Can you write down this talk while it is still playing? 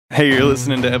Hey, you're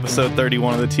listening to episode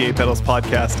 31 of the TA Pedals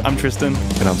podcast. I'm Tristan.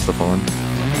 And I'm Stephon.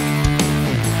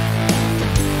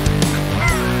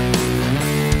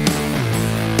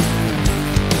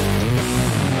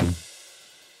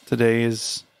 Today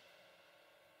is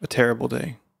a terrible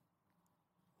day.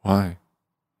 Why?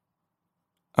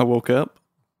 I woke up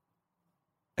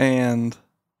and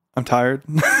I'm tired.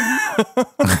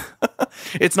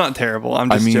 It's not terrible. I'm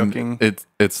just joking.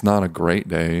 It's not a great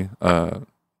day.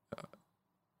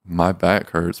 My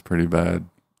back hurts pretty bad,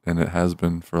 and it has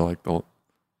been for like a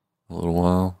little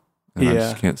while. And I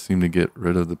just can't seem to get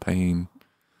rid of the pain.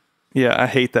 Yeah, I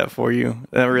hate that for you.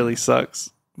 That really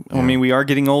sucks. Yeah. I mean, we are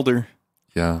getting older.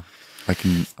 Yeah,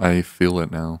 I feel it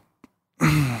now.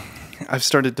 I've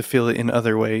started to feel it in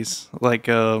other ways. Like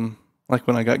when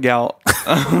I got gout,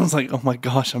 I was like, oh my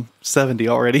gosh, I'm 70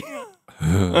 already.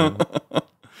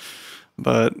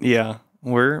 But yeah,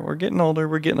 we're getting older.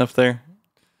 We're getting up there.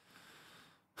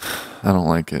 I don't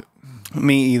like it.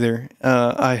 Me either.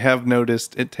 I have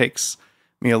noticed it takes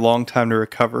me a long time to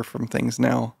recover from things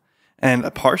now. And a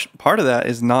part of that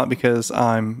is not because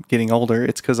I'm getting older.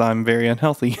 It's because I'm very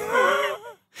unhealthy.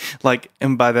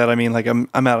 And by that I mean like I'm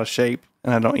out of shape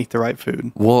and I don't eat the right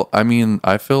food. Well, I mean,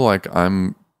 I feel like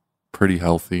I'm pretty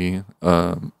healthy.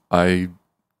 I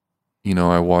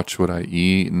watch what I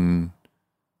eat and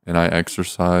I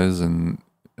exercise and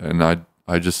I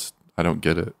don't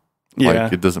get it. Yeah.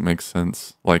 Like, it doesn't make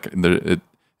sense. Like, it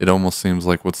almost seems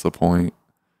like, what's the point?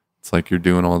 It's like you're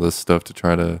doing all this stuff to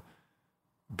try to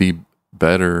be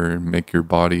better and make your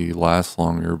body last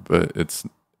longer, but it's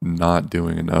not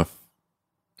doing enough.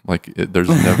 Like, you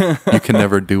can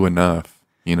never do enough,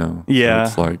 Yeah. So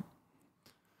it's like,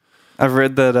 I've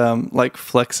read that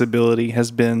flexibility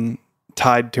has been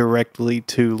tied directly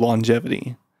to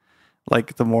longevity.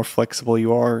 Like, the more flexible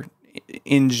you are,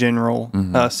 in general,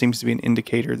 seems to be an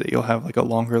indicator that you'll have like a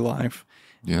longer life.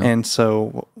 Yeah. And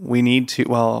so we need to,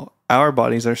 while our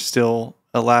bodies are still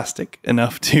elastic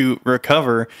enough to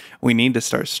recover, we need to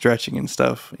start stretching and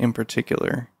stuff in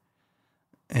particular.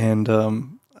 And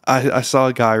I saw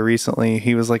a guy recently,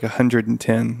 he was like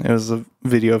 110. It was a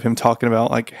video of him talking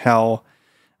about like how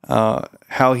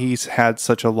he's had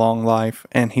such a long life.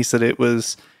 And he said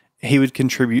he would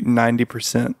contribute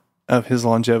 90% of his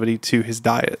longevity to his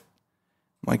diet.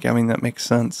 Like, I mean, that makes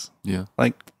sense. Yeah.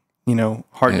 Like,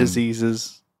 heart disease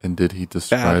is And did he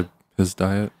describe his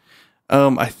diet?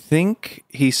 I think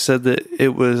he said that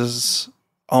it was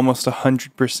almost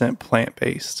 100%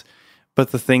 plant-based.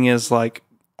 But the thing is, like,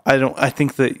 I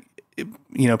think that,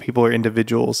 people are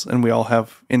individuals and we all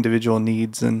have individual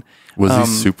needs. And was he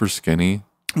super skinny?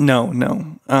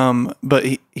 No. But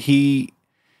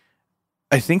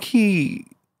I think he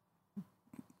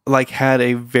had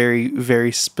a very,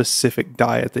 very specific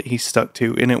diet that he stuck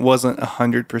to, and it wasn't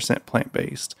 100%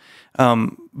 plant-based.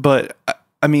 But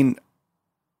I mean,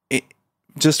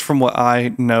 just from what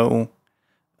I know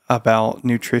about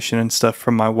nutrition and stuff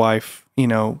from my wife,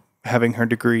 having her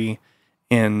degree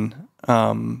in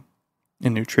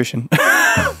nutrition,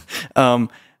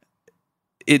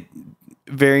 it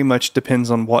very much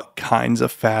depends on what kinds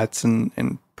of fats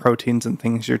and proteins and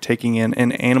things you're taking in,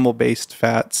 and animal-based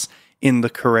fats in the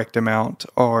correct amount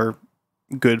are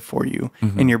good for you.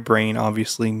 And your brain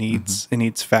obviously needs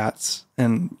fats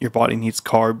and your body needs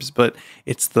carbs, but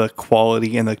it's the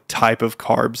quality and the type of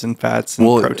carbs and fats and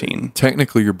protein.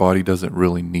 Technically your body doesn't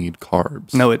really need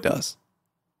carbs. No, it does.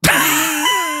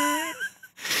 I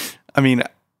mean,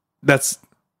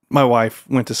 my wife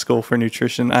went to school for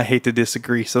nutrition. I hate to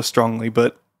disagree so strongly,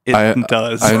 but it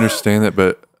does. I understand that,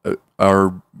 but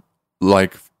our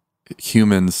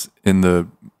humans in the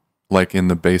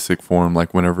basic form,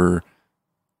 like whenever,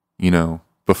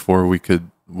 before we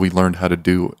learned how to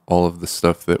do all of the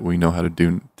stuff that we know how to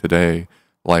do today,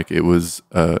 like it was,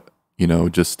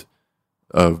 just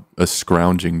a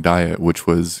scrounging diet, which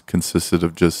consisted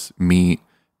of just meat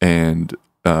and,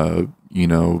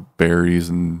 berries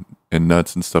and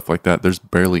nuts and stuff like that. There's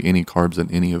barely any carbs in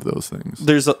any of those things.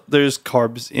 There's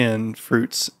carbs in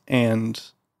fruits and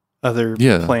other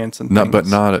plants and things. But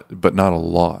not a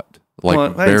lot.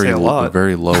 Like, very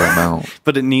low amount.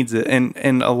 But it needs it.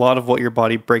 And a lot of what your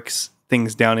body breaks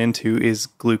things down into is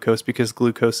glucose, because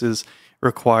glucose is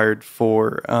required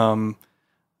for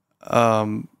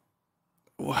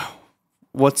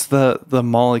what's the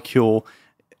molecule?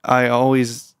 I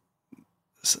always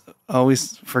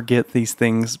forget these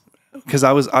things, because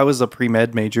I was a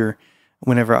pre-med major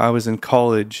whenever I was in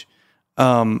college.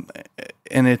 And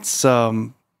it's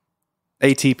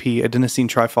ATP, adenosine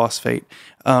triphosphate.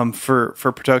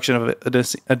 For production of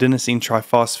adenosine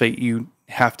triphosphate, you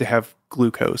have to have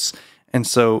glucose. And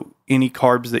so, any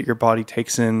carbs that your body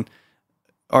takes in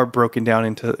are broken down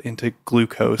into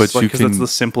glucose, But because that's the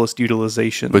simplest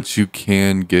utilization. But you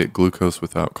can get glucose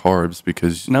without carbs,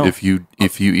 because if you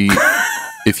eat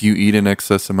if you eat an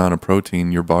excess amount of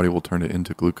protein, your body will turn it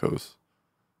into glucose.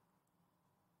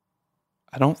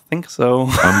 I don't think so.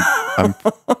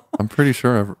 I'm pretty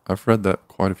sure I've read that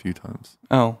quite a few times.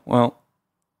 Oh, well.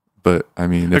 But I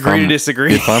mean, Agree to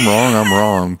disagree. If I'm wrong, I'm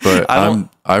wrong. But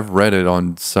I've read it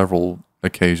on several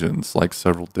occasions, like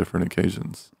several different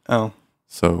occasions. Oh.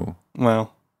 So,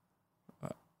 well,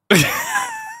 I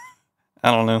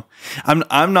don't know.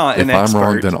 I'm not an expert. If I'm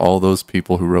wrong, then all those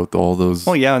people who wrote all those,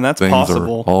 well, yeah, and that's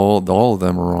possible. All of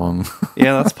them are wrong.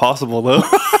 Yeah, that's possible though.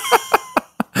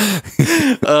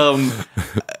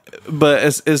 But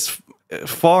as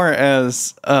far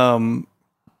as I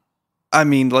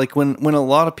mean, like when a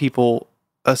lot of people,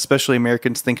 especially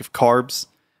Americans, think of carbs,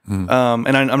 and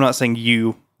I'm not saying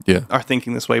you are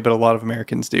thinking this way, but a lot of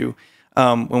Americans do.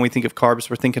 When we think of carbs,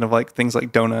 we're thinking of like things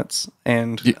like donuts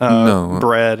and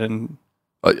bread and.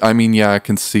 I mean, yeah, I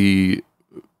can see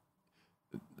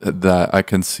that. I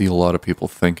can see a lot of people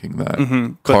thinking that.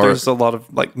 Mm-hmm. But there's a lot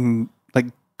of like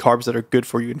carbs that are good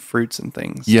for you in fruits and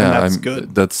things. Yeah, and that's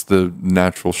good. That's the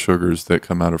natural sugars that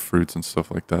come out of fruits and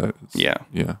stuff like that. Yeah.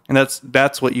 Yeah. And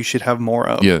that's what you should have more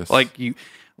of. Yes. I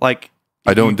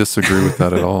don't disagree with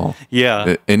that at all.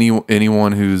 Yeah.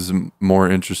 Anyone who's more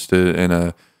interested in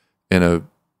a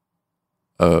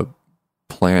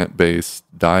plant-based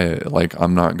diet, like,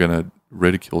 I'm not gonna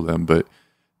ridicule them, but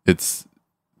it's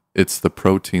the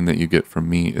protein that you get from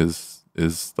meat is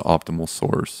the optimal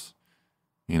source,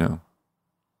 you know.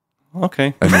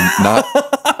 Okay.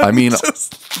 I mean,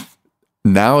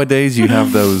 nowadays you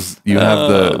have those,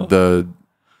 have the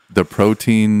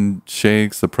protein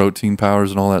shakes, the protein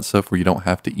powders and all that stuff where you don't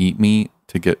have to eat meat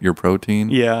to get your protein.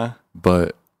 Yeah.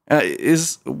 But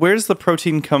where's the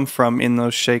protein come from in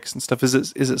those shakes and stuff? Is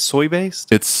it soy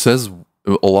based? It says,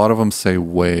 a lot of them say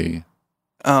whey.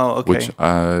 Oh, okay. Which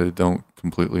I don't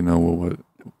completely know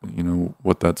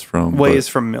what that's from. Whey is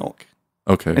from milk.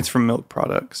 Okay. It's from milk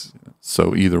products.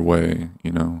 So either way,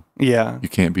 yeah, you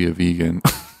can't be a vegan.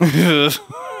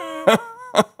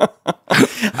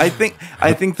 I think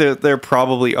that there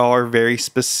probably are very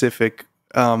specific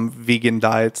vegan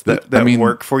diets that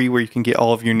work for you, where you can get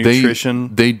all of your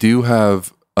nutrition. They do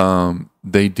have vegan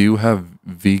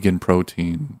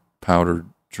protein powder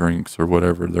drinks or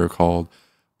whatever they're called,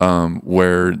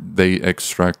 where they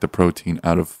extract the protein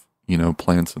out of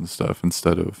plants and stuff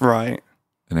instead of right.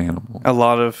 an animal. A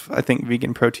lot of, I think,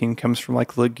 vegan protein comes from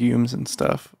like legumes and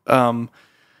stuff.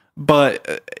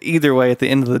 But either way, at the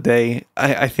end of the day,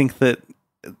 I think that,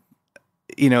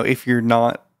 if you're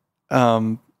not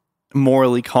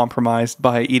morally compromised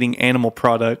by eating animal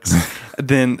products,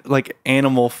 then like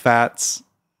animal fats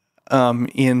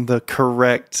in the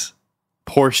correct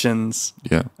portions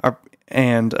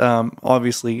and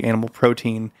obviously animal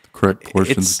protein. Correct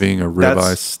portions being a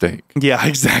ribeye steak. Yeah,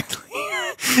 exactly.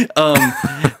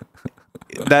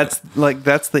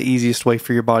 That's the easiest way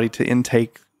for your body to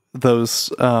intake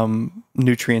those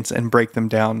nutrients and break them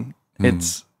down.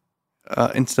 It's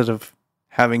instead of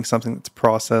having something that's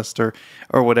processed or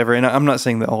whatever. And I'm not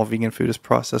saying that all vegan food is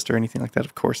processed or anything like that,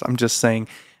 of course. I'm just saying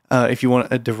if you want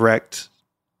a direct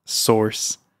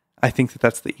source, I think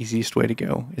that's the easiest way to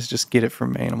go, is just get it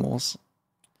from animals.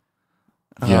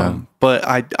 Yeah. But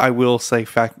I will say,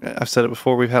 I've said it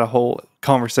before, we've had a whole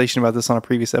conversation about this on a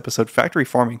previous episode. Factory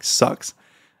farming sucks.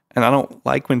 And I don't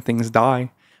like when things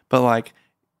die, but like,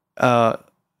 I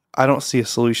don't see a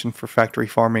solution for factory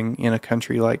farming in a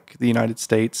country like the United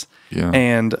States. Yeah.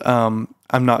 And,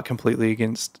 I'm not completely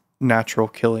against natural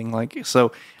killing. Like,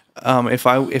 so, if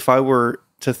I were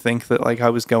to think that like I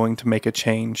was going to make a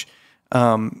change,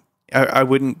 I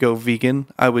wouldn't go vegan.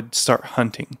 I would start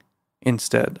hunting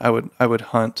instead. I would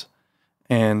hunt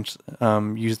and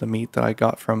use the meat that I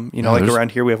got from, like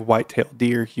around here we have white-tailed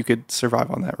deer. You could survive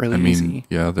on that really easy.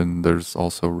 Yeah, then there's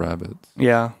also rabbits.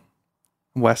 Yeah.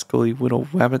 Wascally little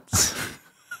rabbits.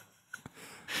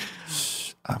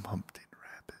 Shh, I'm hunting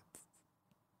rabbits.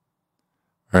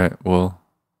 All right, well,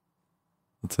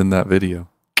 let's end that video.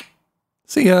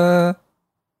 See ya.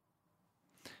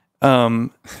 The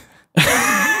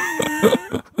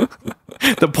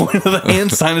point of the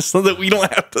hand sign is so that we don't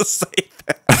have to say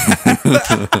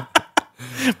that.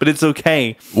 But it's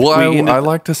okay. Well, I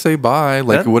like to say bye.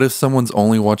 Like, what if someone's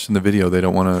only watching the video? They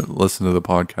don't want to listen to the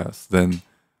podcast. Then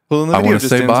I want to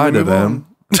say bye to them.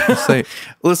 Say,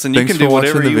 listen, you can do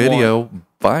whatever you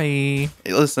want. Bye.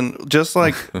 Listen, just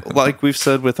like we've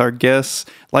said with our guests,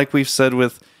 like we've said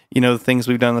with the things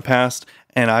we've done in the past,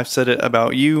 and I've said it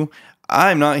about you.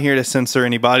 I'm not here to censor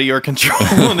anybody or control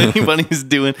what anybody's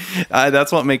doing.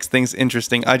 That's what makes things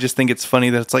interesting. I just think it's funny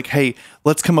that it's like, hey,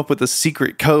 let's come up with a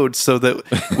secret code so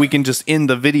that we can just end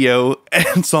the video.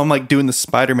 And so I'm like doing the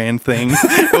Spider-Man thing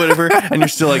or whatever. And you're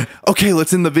still like, okay,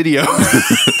 let's end the video.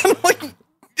 I'm like,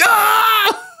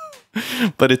 ah!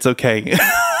 But it's okay.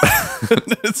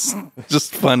 It's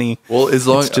just funny. Well, as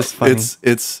long it's just funny.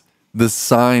 It's the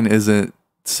sign isn't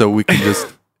so we can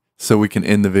just so we can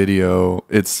end the video.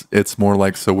 It's more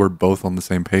like so we're both on the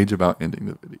same page about ending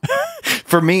the video.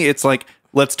 For me, it's like,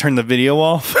 let's turn the video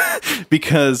off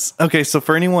because, okay, so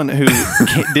for anyone who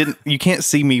you can't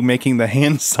see me making the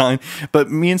hand sign,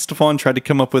 but me and Stephon tried to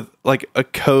come up with like a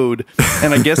code,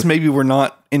 and I guess maybe we're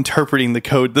not interpreting the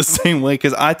code the same way,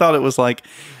 because I thought it was like,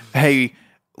 hey,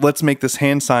 let's make this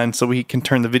hand sign so we can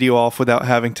turn the video off without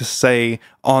having to say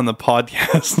on the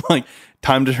podcast, like,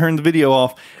 time to turn the video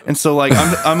off. And so like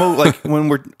I'm like when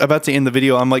we're about to end the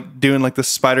video, I'm like doing like the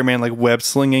Spider-Man like web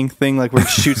slinging thing, like where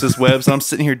he shoots his webs, and I'm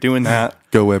sitting here doing that.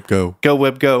 Go web go. Go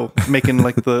web go, making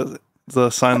like the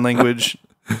sign language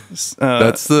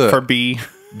that's the for B.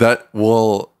 That's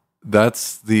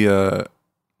the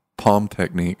palm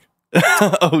technique.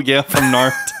 Oh yeah, from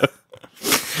Naruto.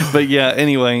 But yeah,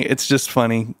 anyway, it's just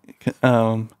funny.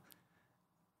 That's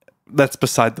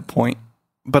beside the point.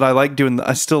 But I like doing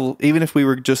I still, even if we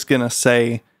were just going to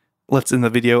say, let's end the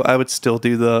video, I would still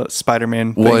do the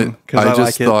Spider-Man thing. I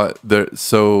just thought that,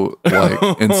 so like,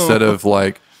 instead of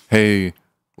like, hey,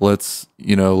 let's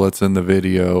end the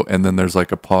video. And then there's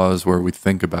like a pause where we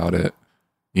think about it,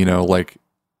 like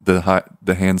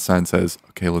the hand sign says,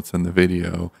 okay, let's end the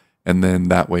video. And then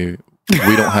that way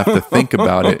we don't have to think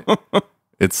about it.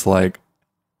 It's like,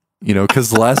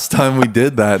 because last time we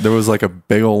did that, there was like a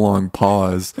big old long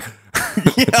pause.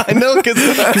 Yeah, I know, because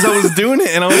I was doing it,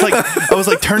 and I was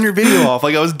like, turn your video off.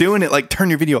 Like I was doing it, like turn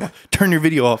your video off, turn your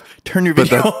video off, turn your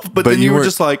video off. But then you were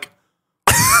just like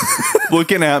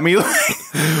looking at me. Like,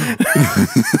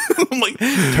 I'm like,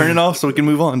 turn it off so we can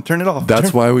move on. Turn it off.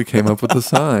 That's why we came up with the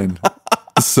sign.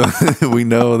 So we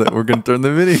know that we're going to turn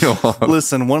the video off.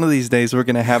 Listen, one of these days we're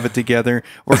going to have it together.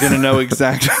 We're going to know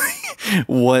exactly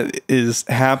what is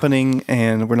happening,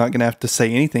 and we're not going to have to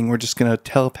say anything. We're just going to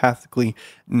telepathically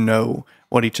know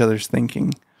what each other's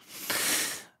thinking.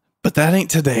 But that ain't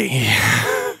today.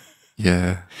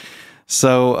 Yeah.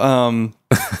 So,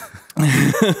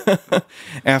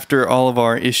 after all of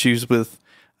our issues with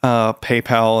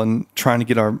PayPal and trying to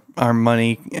get our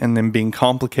money and then being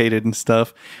complicated and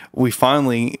stuff, we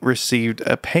finally received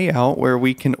a payout where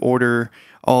we can order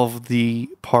all of the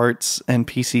parts and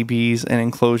PCBs and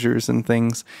enclosures and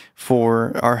things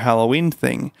for our Halloween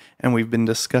thing. And we've been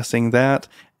discussing that,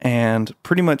 and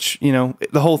pretty much,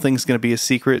 the whole thing's going to be a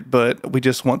secret, but we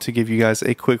just want to give you guys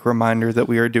a quick reminder that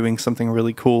we are doing something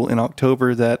really cool in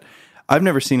October that I've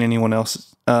never seen anyone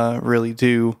else really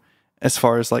do as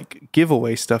far as like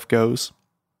giveaway stuff goes.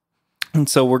 And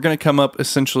so we're going to come up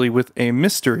essentially with a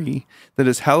mystery that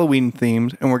is Halloween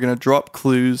themed, and we're going to drop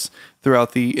clues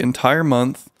throughout the entire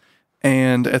month.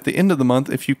 And at the end of the month,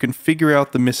 if you can figure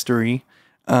out the mystery,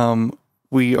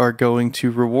 we are going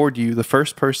to reward you. The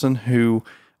first person who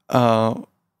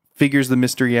figures the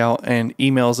mystery out and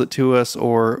emails it to us,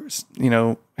 or,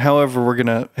 however we're going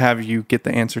to have you get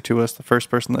the answer to us, the first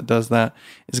person that does that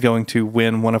is going to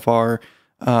win one of our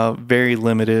very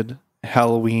limited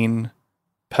Halloween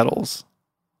pedals.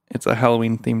 It's a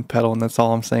Halloween themed pedal, and that's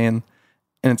all I'm saying.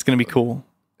 And it's going to be cool.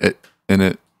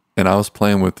 And I was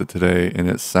playing with it today, and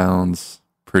it sounds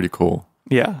pretty cool.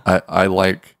 Yeah. I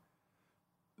like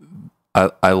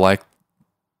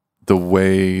the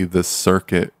way the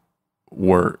circuit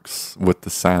works with the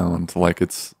sound. Like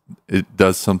it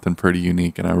does something pretty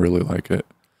unique, and I really like it.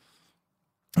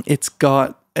 It's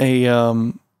got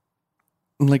a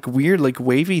like weird, like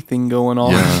wavy thing going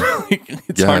on. Yeah.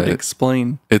 It's hard to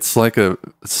explain. It's like a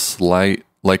slight,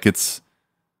 like it's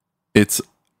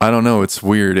I don't know, it's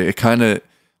weird. It kind of,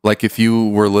 like if you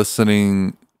were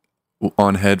listening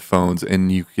on headphones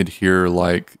and you could hear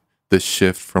like the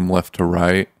shift from left to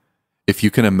right, if you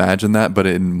can imagine that, but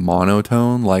in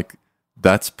monotone, like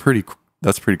that's pretty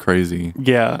crazy.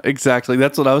 Yeah, exactly.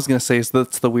 That's what I was going to say. Is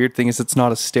that's the weird thing, is it's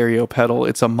not a stereo pedal,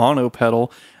 it's a mono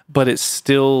pedal, but it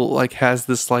still like has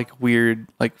this like weird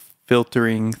like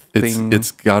filtering thing.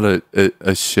 It's got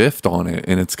a shift on it,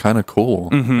 and it's kind of cool.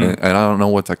 Mm-hmm. And I don't know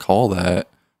what to call that,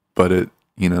 but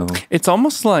it's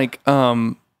almost like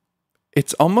phasing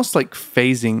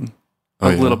a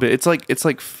little bit. It's like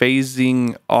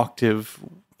phasing octave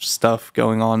stuff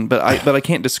going on, but I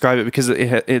can't describe it because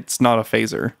it's not a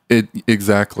phaser.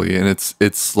 Exactly, and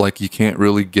it's like you can't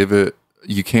really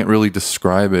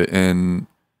describe it in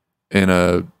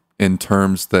in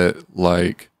terms that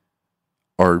like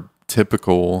are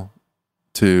typical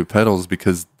to pedals,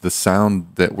 because the sound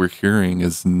that we're hearing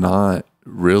is not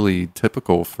really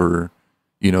typical for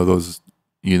those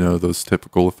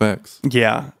typical effects.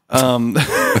 Yeah. I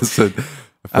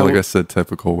feel like I said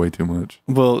typical way too much.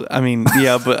 Well, I mean,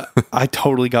 yeah, but I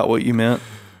totally got what you meant,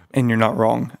 and you're not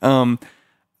wrong.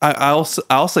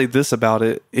 I'll say this about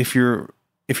it: if you're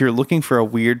looking for a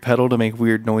weird pedal to make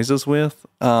weird noises with,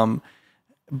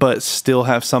 but still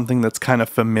have something that's kind of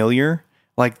familiar,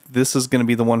 like this is going to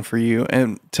be the one for you.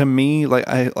 And to me, like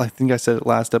I think I said it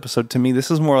last episode, to me this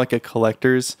is more like a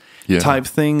collector's type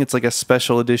thing. It's like a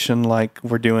special edition, like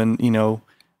we're doing,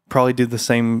 probably do the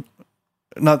same,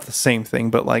 not the same thing,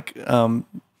 but like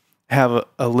have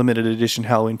a limited edition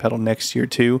Halloween pedal next year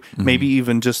too. Mm-hmm. Maybe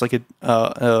even just like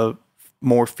a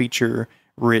more feature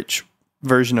rich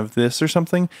version of this or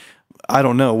something. I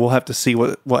don't know. We'll have to see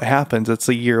what happens. It's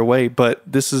a year away, but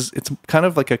it's kind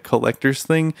of like a collector's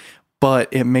thing, but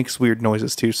it makes weird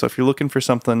noises too. So if you're looking for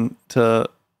something to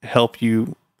help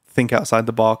you think outside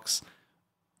the box,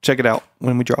 check it out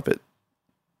when we drop it.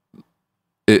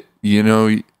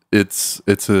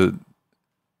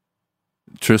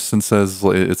 Tristan says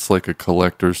it's like a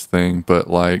collector's thing, but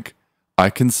like I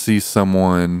can see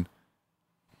someone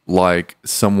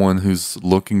who's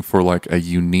looking for like a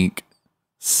unique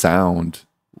sound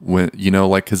when,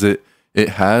 like, cause it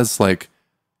has like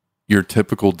your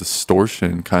typical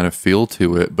distortion kind of feel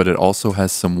to it, but it also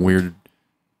has some weird,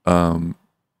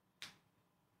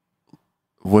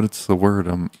 what's the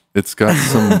word? It's got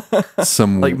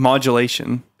some like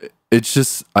modulation. It's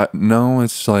just,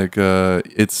 it's like,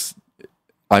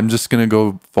 I'm just going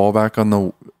to fall back on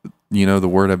the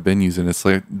word I've been using. It's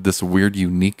like this weird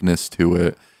uniqueness to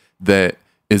it that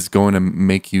is going to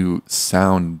make you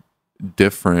sound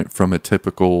different from a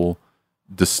typical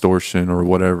distortion or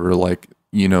whatever, like,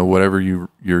 whatever you're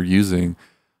using.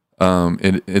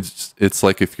 It's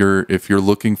like if you're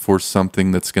looking for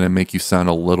something that's going to make you sound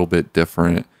a little bit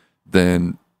different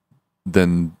than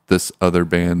this other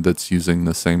band that's using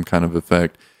the same kind of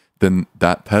effect, then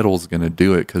that pedal's going to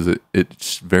do it because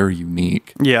it's very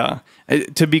unique. Yeah.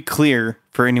 To be clear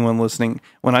for anyone listening,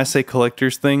 when I say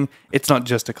collector's thing, it's not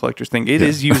just a collector's thing. It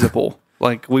is usable.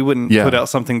 Like we wouldn't put out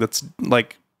something that's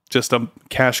like just a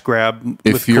cash grab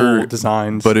with cool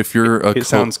designs. But if you're it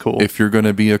sounds cool. If you're going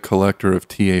to be a collector of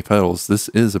TA pedals, this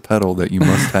is a pedal that you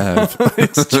must have.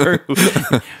 It's true.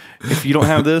 If you don't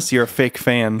have this, you're a fake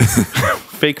fan.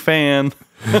 Fake fan.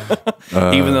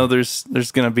 Even though there's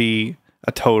going to be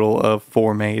a total of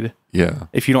 4 made. Yeah.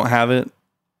 If you don't have it,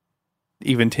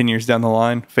 even 10 years down the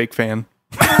line, fake fan.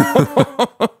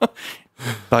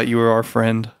 Thought you were our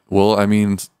friend. Well, I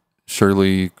mean,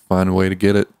 surely find a way to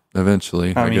get it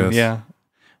eventually, I guess. Yeah.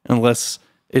 Unless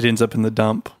it ends up in the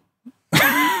dump.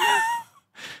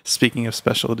 Speaking of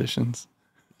special editions.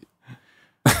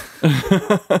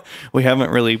 We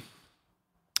haven't really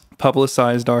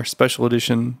publicized our special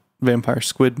edition Vampire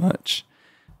Squid much.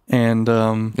 And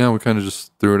we kind of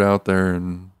just threw it out there,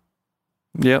 and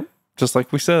just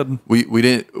like we said, we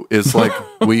didn't. It's like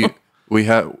we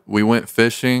went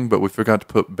fishing, but we forgot to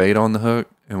put bait on the hook,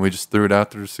 and we just threw it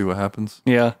out there to see what happens.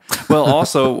 Yeah. Well,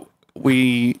 also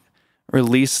we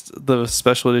released the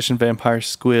special edition Vampire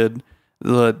Squid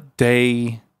the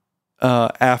day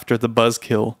after the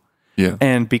Buzzkill. Yeah.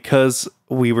 And because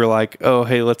we were like, oh,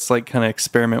 hey, let's like kind of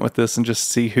experiment with this and just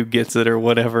see who gets it or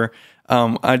whatever.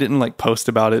 I didn't like post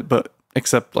about it, but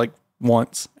except like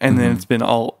once. And then it's been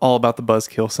all about the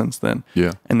Buzzkill since then.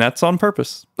 Yeah. And that's on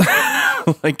purpose.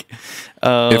 Like,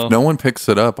 if no one picks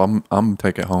it up, I'm gonna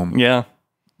take it home. Yeah.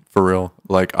 For real.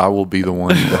 Like I will be the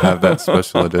one to have that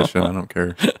special edition. I don't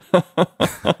care.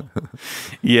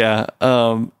 Yeah.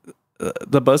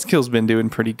 The Buzzkill's been doing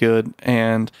pretty good,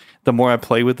 and the more I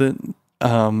play with it,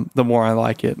 the more I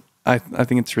like it. I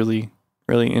think it's really,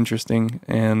 really interesting,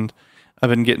 and I've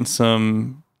been getting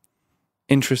some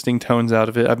interesting tones out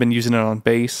of it. I've been using it on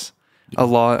bass a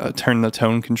lot. I turn the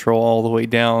tone control all the way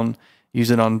down, use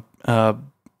it on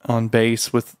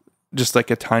bass with just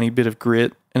like a tiny bit of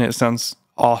grit, and it sounds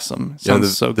awesome. It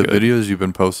sounds so good. The videos you've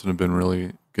been posting have been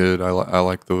really good. I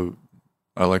like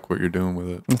what you're doing with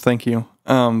it. Well, thank you.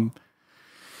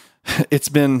 It's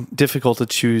been difficult to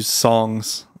choose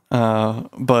songs,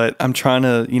 but I'm trying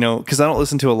to, because I don't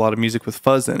listen to a lot of music with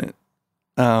fuzz in it.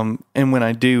 And when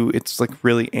I do, it's like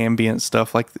really ambient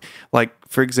stuff. Like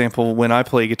for example, when I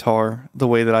play guitar, the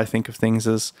way that I think of things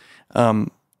is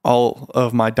all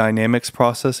of my dynamics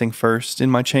processing first in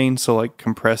my chain. So like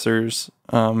compressors.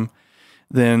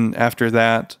 Then after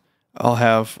that, I'll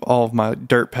have all of my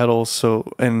dirt pedals,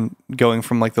 so, and going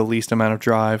from like the least amount of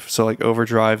drive, so like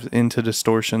overdrive into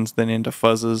distortions, then into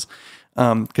fuzzes,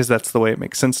 because that's the way it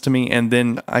makes sense to me. And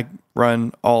then I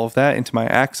run all of that into my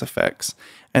Axe effects,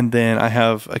 and then I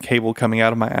have a cable coming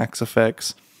out of my Axe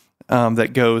effects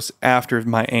that goes after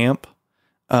my amp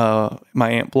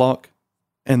block,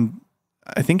 and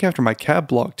I think after my cab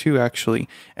block too, actually.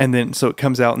 And then so it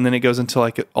comes out, and then it goes into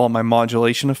like all my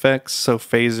modulation effects, so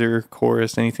phaser,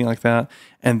 chorus, anything like that.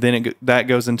 And then that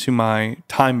goes into my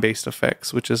time-based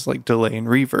effects, which is like delay and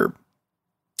reverb.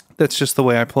 That's just the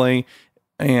way I play,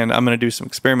 and I'm going to do some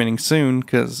experimenting soon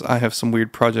because I have some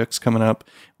weird projects coming up.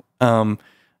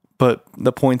 But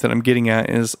the point that I'm getting at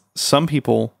is some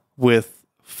people with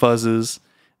fuzzes,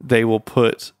 they will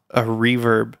put a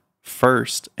reverb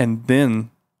first and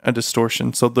then a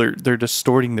distortion, so they're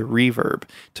distorting the reverb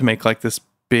to make like this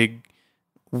big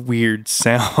weird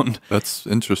sound. That's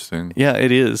interesting. Yeah,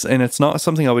 it is, and it's not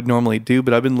something I would normally do,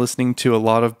 but I've been listening to a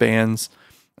lot of bands.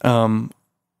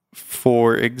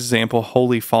 For example,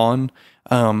 Holy Fawn.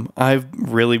 I've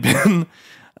really been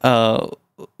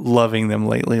loving them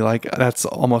lately. Like, that's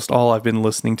almost all I've been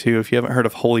listening to. If you haven't heard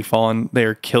of Holy Fawn, they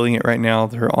are killing it right now.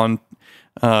 They're on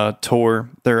tour.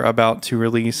 They're about to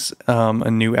release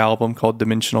a new album called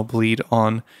Dimensional Bleed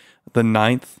on the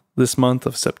 9th this month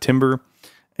of September,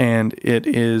 and it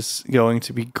is going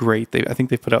to be great. I think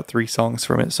they've put out 3 songs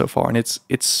from it so far, and it's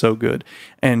so good.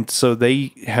 And so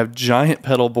they have giant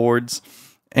pedal boards,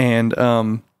 and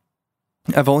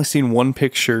I've only seen one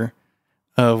picture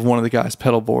of one of the guys'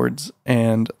 pedal boards,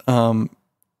 and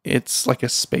it's like a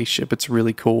spaceship. It's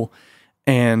really cool,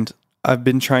 and I've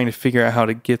been trying to figure out how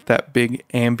to get that big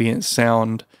ambient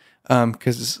sound,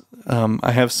 because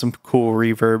I have some cool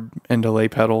reverb and delay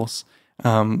pedals.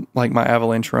 Like my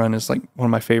Avalanche Run is like one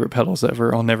of my favorite pedals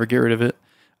ever. I'll never get rid of it.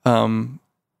 The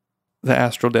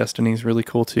Astral Destiny is really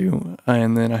cool too.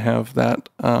 And then I have that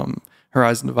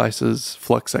Horizon Devices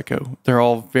Flux Echo. They're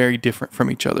all very different from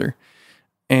each other.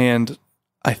 And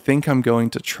I think I'm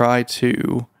going to try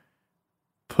to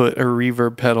put a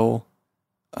reverb pedal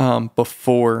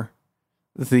before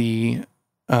the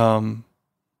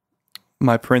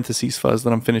my parentheses fuzz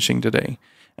that I'm finishing today.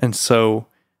 And so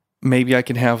maybe I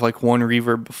can have like one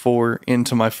reverb before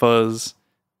into my fuzz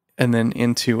and then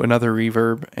into another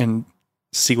reverb and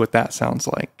see what that sounds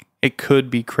like. It could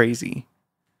be crazy.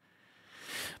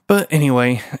 But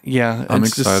anyway, yeah. I'm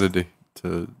excited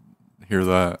to hear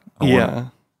that.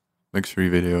 Make sure you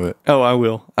video it. Oh, I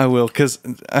will. Because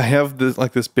I have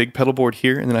this big pedal board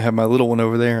here, and then I have my little one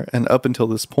over there. And up until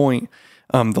this point,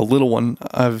 the little one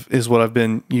is what I've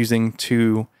been using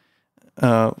to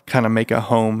kind of make a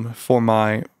home for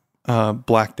my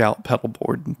blacked out pedal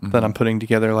board that I'm putting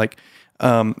together. Like,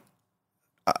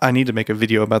 I need to make a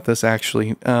video about this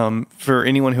actually. For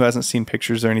anyone who hasn't seen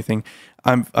pictures or anything,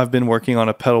 I've been working on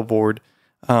a pedal board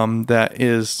that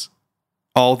is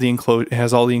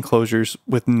has all the enclosures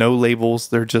with no labels.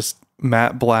 They're just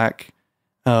matte black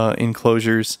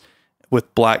enclosures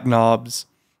with black knobs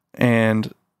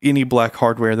and any black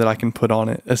hardware that I can put on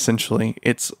it. Essentially,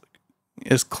 it's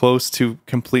as close to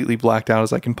completely blacked out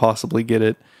as I can possibly get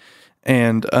it.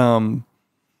 And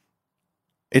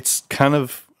it's kind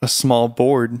of a small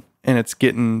board, and it's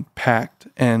getting packed.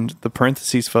 And the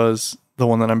parentheses fuzz, the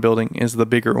one that I'm building, is the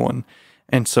bigger one.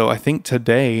 And so I think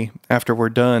today, after we're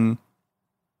done,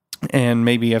 and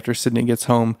maybe after Sydney gets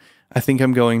home, I think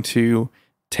I'm going to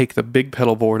take the big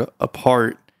pedal board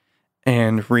apart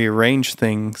and rearrange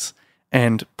things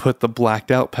and put the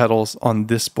blacked out pedals on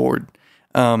this board.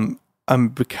 I'm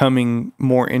becoming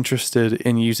more interested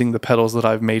in using the pedals that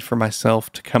I've made for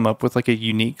myself to come up with like a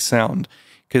unique sound,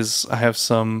 because I have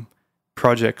some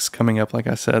projects coming up, like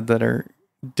I said, that are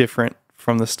different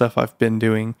from the stuff I've been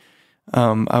doing.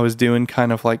 I was doing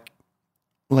kind of like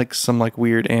some like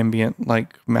weird ambient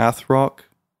like math rock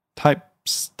type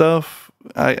stuff.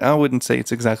 I wouldn't say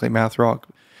it's exactly math rock.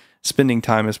 Spending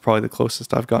Time is probably the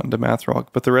closest I've gotten to math rock,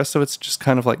 but the rest of it's just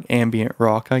kind of like ambient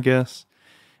rock, I guess.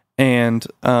 And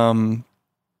now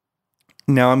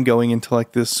I'm going into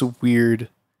like this weird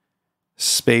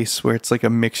space where it's like a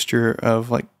mixture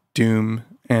of like doom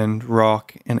and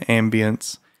rock and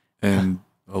ambience and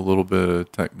a little bit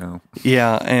of techno.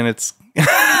 Yeah, and it's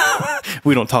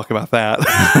we don't talk about that.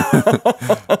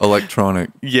 Electronic.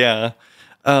 Yeah.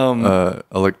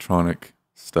 Electronic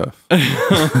stuff.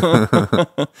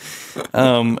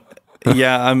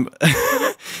 Yeah,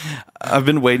 I've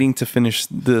been waiting to finish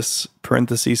this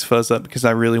parentheses fuzz up because I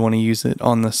really want to use it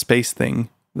on the space thing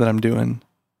that I'm doing.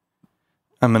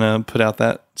 I'm going to put out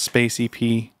that space EP.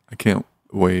 I can't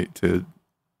wait to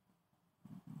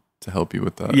help you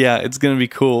with that. Yeah, it's going to be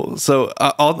cool. So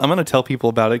I'm going to tell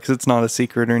people about it because it's not a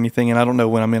secret or anything, and I don't know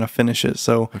when I'm going to finish it.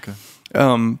 So Okay.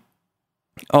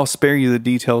 I'll spare you the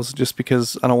details just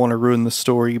because I don't want to ruin the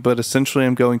story. But essentially,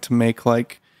 I'm going to make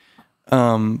like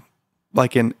an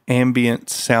ambient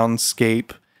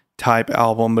soundscape type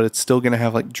album, but it's still going to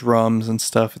have like drums and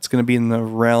stuff. It's going to be in the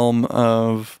realm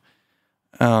of,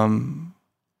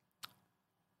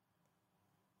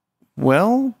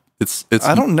 well, it's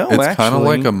I don't know. It's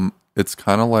actually,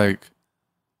 kind of like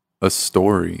a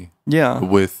story. Yeah.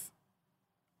 With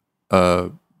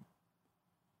a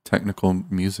technical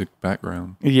music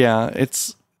background. Yeah,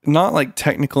 it's not like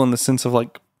technical in the sense of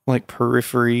like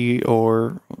Periphery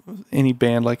or any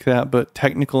band like that, but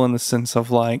technical in the sense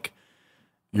of like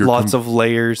lots of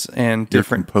layers and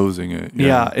different composing it.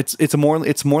 Yeah, it's more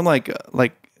like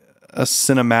a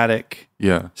cinematic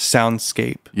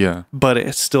soundscape. Yeah. But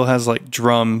it still has like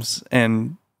drums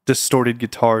and distorted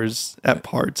guitars at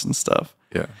parts and stuff.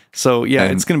 Yeah. So yeah,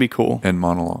 it's going to be cool. And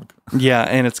monologue. Yeah,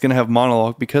 and it's going to have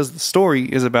monologue because the story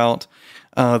is about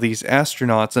these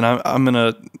astronauts, and I'm going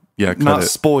to not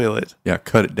spoil it. Yeah,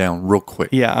 cut it down real quick.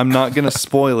 Yeah, I'm not going to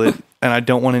spoil it, and I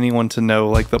don't want anyone to know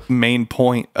like the main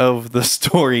point of the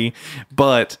story,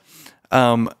 but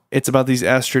it's about these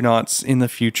astronauts in the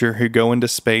future who go into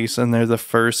space, and they're the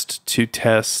first to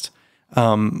test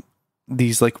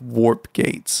these like warp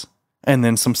gates, and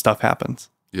then some stuff happens.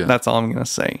 Yeah. That's all I'm going to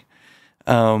say.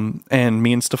 And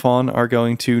me and Stephon are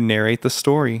going to narrate the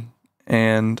story,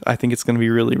 and I think it's going to be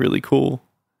really, really cool.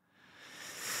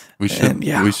 We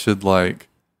should like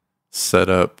set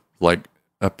up like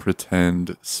a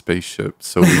pretend spaceship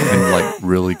so we can like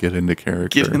really get into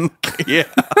character.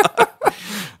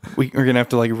 We're going to have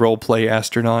to like role play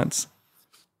astronauts.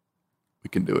 We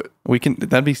can do it.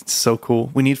 That'd be so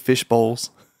cool. We need fish bowls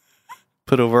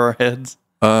put over our heads.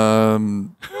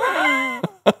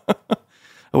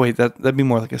 Oh wait, that'd be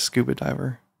more like a scuba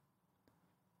diver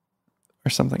or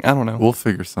something. I don't know. We'll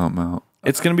figure something out.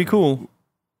 It's gonna be cool.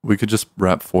 We could just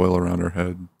wrap foil around our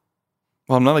head.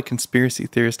 Well, I'm not a conspiracy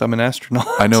theorist. I'm an astronaut.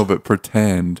 I know, but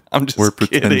pretend. We're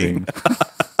pretending.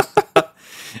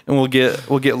 And we'll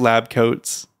get lab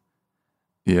coats.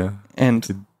 Yeah.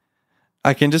 And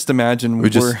I can just imagine we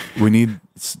need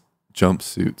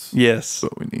jumpsuits. Yes.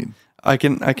 That's what we need. I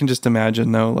can just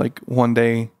imagine though, like one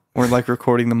day we're like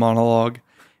recording the monologue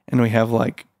and we have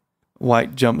like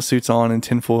white jumpsuits on and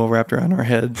tinfoil wrapped around our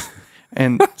heads.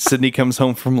 And Sydney comes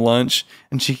home from lunch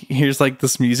and she hears like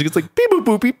this music. It's like beep boop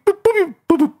boop beep boop boop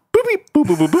boop boop boop boop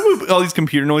boop boop boop, all these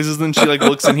computer noises. And then she like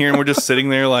looks in here and we're just sitting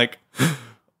there like,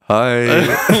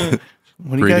 hi.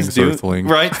 What do you guys do? Earthling.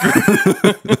 Right?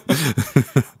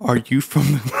 Are you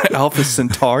from Alpha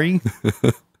Centauri?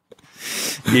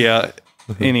 Yeah.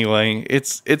 Anyway,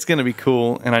 it's gonna be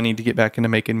cool, and I need to get back into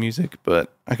making music,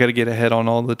 but I got to get ahead on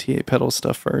all the TA pedal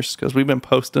stuff first because we've been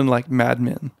posting like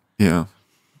madmen. Yeah,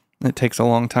 it takes a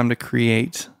long time to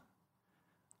create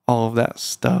all of that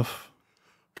stuff.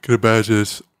 I can imagine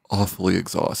it's awfully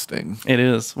exhausting. It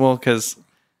is. Well, because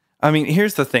I mean,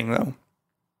 here's the thing though.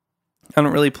 I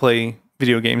don't really play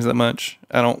video games that much.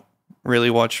 I don't really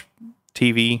watch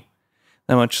TV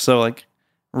that much. So like,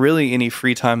 really, any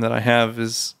free time that I have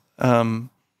is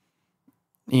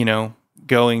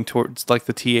going towards like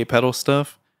the TA pedal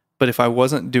stuff. But if I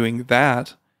wasn't doing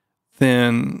that,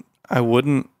 then I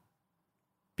wouldn't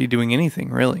be doing anything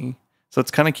really. So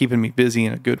it's kind of keeping me busy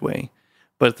in a good way.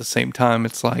 But at the same time,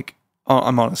 it's like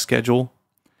I'm on a schedule,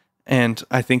 and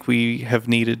I think we have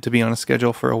needed to be on a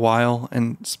schedule for a while,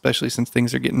 and especially since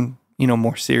things are getting,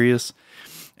 more serious.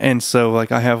 And so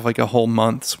like I have like a whole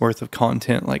month's worth of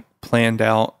content like planned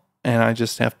out, and I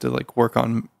just have to like work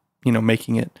on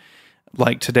making it.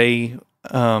 Like today,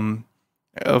 it's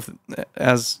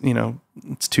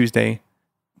Tuesday,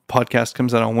 podcast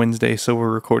comes out on Wednesday, so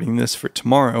we're recording this for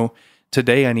tomorrow.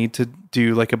 Today I need to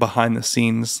do like a behind the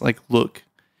scenes like look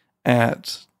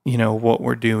at what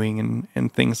we're doing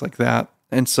and things like that.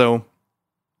 And so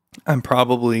I'm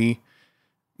probably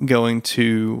going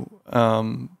to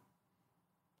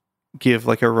give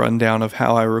like a rundown of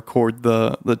how I record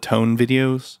the tone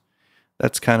videos.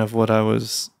 That's kind of what I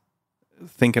was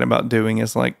thinking about doing,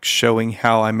 is like showing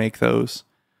how I make those.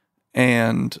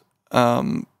 And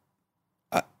I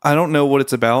don't know what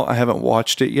it's about. I haven't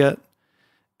watched it yet.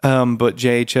 But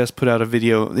JHS put out a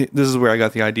video. This is where I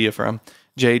got the idea from.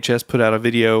 JHS put out a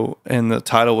video, and the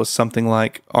title was something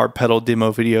like "Our Pedal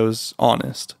Demo Videos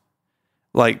Honest."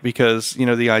 Like, because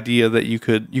the idea that you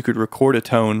could record a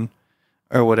tone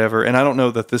or whatever, and I don't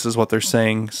know that this is what they're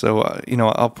saying. So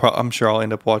I'm sure I'll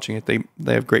end up watching it. They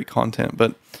have great content,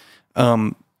 but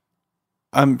I'm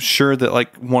sure that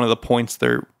like one of the points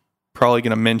they're probably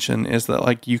going to mention is that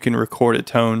like you can record a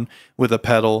tone with a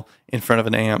pedal in front of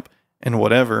an amp and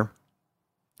whatever,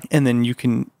 and then you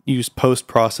can use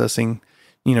post-processing,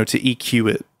 to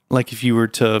EQ it. Like if you were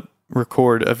to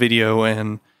record a video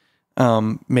and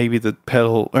maybe the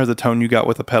pedal or the tone you got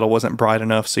with the pedal wasn't bright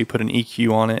enough, so you put an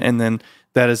EQ on it, and then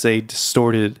that is a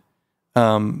distorted,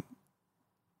 that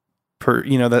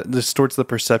distorts the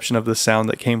perception of the sound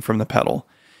that came from the pedal.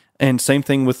 And same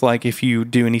thing with like if you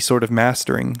do any sort of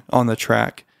mastering on the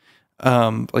track,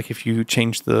 like if you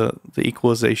change the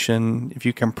equalization, if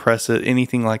you compress it,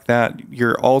 anything like that,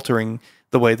 you're altering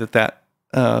the way that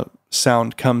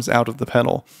sound comes out of the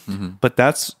pedal. Mm-hmm. But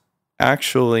that's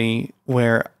actually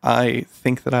where I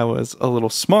think that I was a little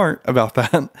smart about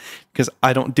that, because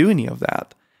I don't do any of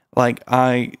that. Like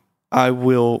I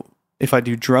will, if I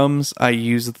do drums, I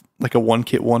use like a One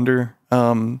Kit Wonder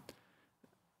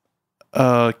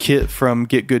kit from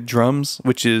Get Good Drums,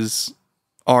 which is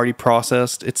already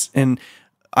processed. And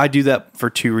I do that for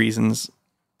two reasons.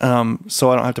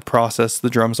 So I don't have to process the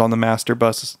drums on the master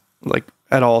bus like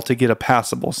at all to get a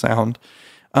passable sound.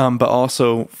 But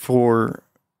also for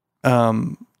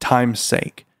time's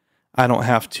sake, I don't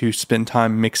have to spend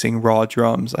time mixing raw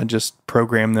drums. I just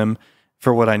program them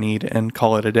for what I need and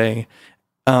call it a day.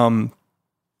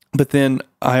 But then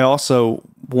I also,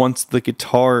 once the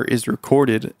guitar is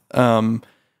recorded,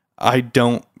 I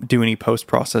don't do any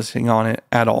post-processing on it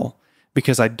at all,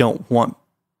 because I don't want,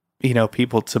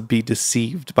 people to be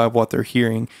deceived by what they're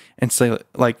hearing and say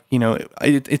like,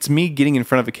 it's me getting in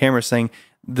front of a camera saying,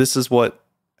 this is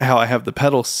how I have the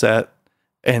pedal set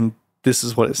and this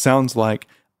is what it sounds like.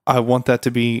 I want that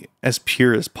to be as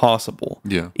pure as possible.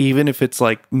 Yeah. Even if it's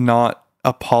like not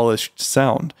a polished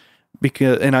sound.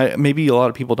 Maybe a lot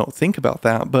of people don't think about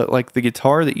that, but like the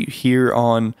guitar that you hear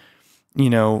on,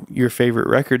 your favorite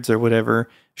records or whatever,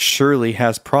 surely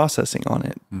has processing on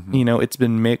it. Mm-hmm. It's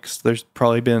been mixed. There's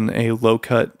probably been a low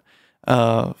cut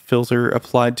filter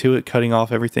applied to it, cutting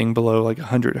off everything below like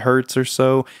 100 hertz or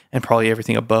so, and probably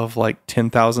everything above like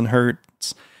 10,000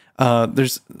 hertz.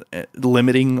 There's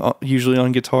limiting usually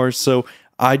on guitars. So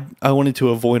I wanted to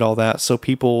avoid all that so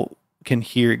people can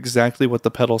hear exactly what the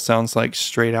pedal sounds like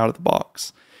straight out of the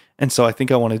box. And so I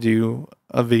think I want to do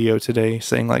a video today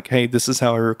saying like, hey, this is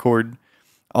how I record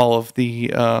all of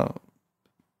the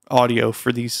audio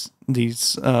for these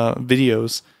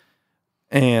videos.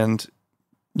 And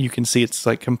you can see it's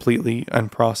like completely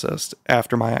unprocessed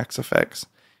after my Axe effects,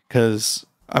 because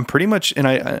I'm pretty much, and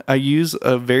I use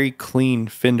a very clean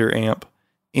Fender amp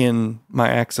in my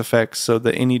Axe effects so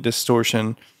that any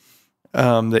distortion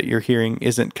that you're hearing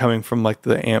isn't coming from like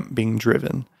the amp being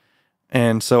driven.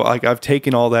 And so like I've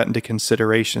taken all that into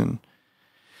consideration,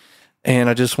 and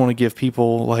I just want to give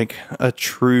people like a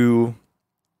true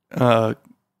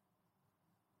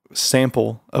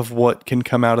sample of what can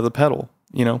come out of the pedal,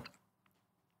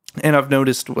 And I've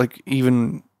noticed like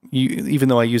even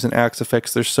though I use an Axe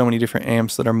effects, there's so many different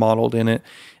amps that are modeled in it.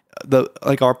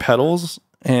 Our pedals,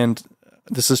 and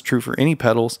this is true for any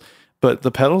pedals, but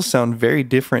the pedals sound very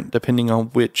different depending on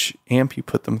which amp you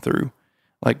put them through.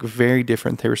 Like very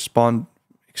different. They respond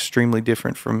extremely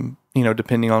different from,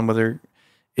 depending on whether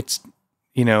it's,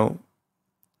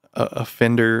 a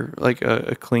Fender, like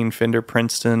a clean Fender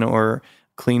Princeton or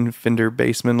clean Fender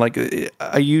Bassman. Like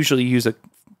I usually use a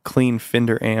clean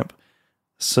Fender amp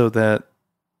so that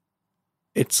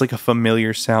it's like a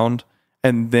familiar sound,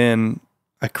 and then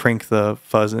I crank the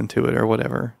fuzz into it or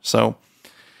whatever. So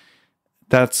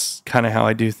that's kind of how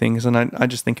I do things, and I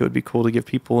just think it would be cool to give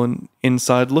people an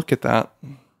inside look at that.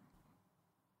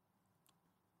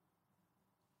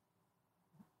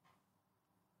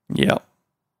 Yeah.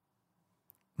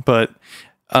 But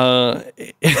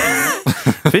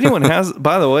if anyone has,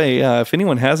 by the way, if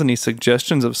anyone has any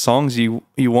suggestions of songs you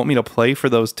want me to play for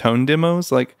those tone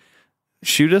demos, like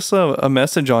shoot us a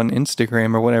message on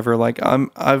Instagram or whatever. Like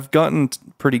I've gotten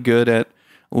pretty good at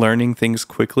learning things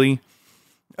quickly,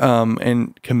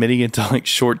 and committing it to like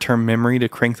short-term memory to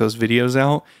crank those videos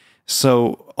out.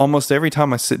 So almost every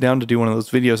time I sit down to do one of those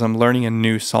videos, I'm learning a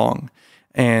new song.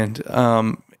 And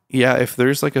yeah, if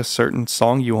there's like a certain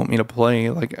song you want me to play,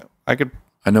 like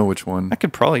I know which one. I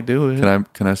could probably do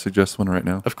it. Can I suggest one right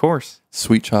now? Of course.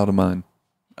 Sweet Child of Mine.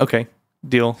 Okay,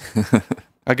 deal.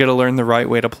 I got to learn the right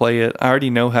way to play it. I already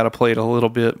know how to play it a little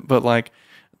bit, but like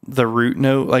the root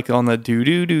note, like on the do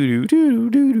do do do do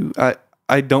do do,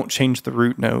 I don't change the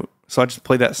root note. So I just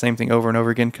play that same thing over and over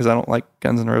again because I don't like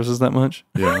Guns N' Roses that much.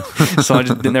 Yeah. So I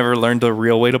just never learned the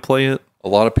real way to play it. A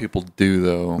lot of people do,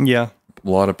 though. Yeah. A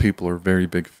lot of people are very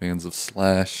big fans of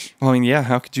Slash. I mean, yeah,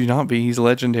 how could you not be? He's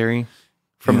legendary.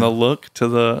 From the look to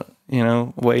the,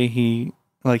 way he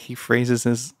phrases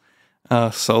his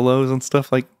solos and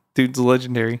stuff. Like, dude's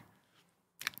legendary.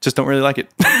 Just don't really like it.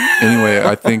 Anyway,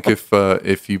 I think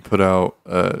if you put out,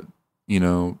 you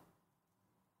know,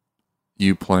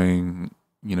 you playing,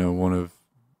 you know, one of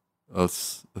a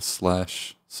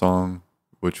Slash song,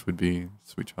 which would be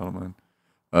 "Sweet Child of Mine,"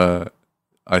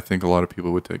 I think a lot of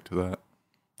people would take to that.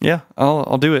 Yeah,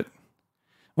 I'll do it.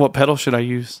 What pedal should I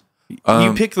use?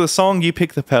 You pick the song, you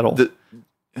pick the pedal.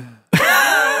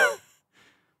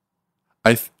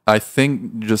 I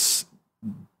think just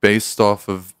based off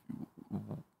of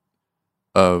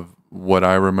what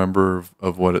I remember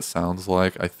of what it sounds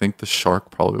like, I think the Shark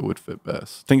probably would fit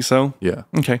best. Think so? Yeah.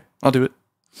 Okay, I'll do it.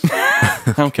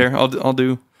 I don't care. I'll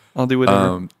do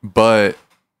whatever. But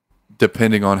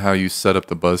depending on how you set up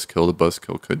the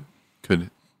buzzkill could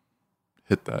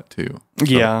hit that too. So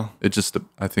yeah.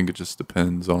 I think it just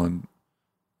depends on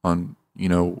you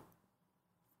know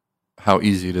how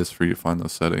easy it is for you to find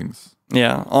those settings.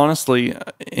 Yeah, honestly,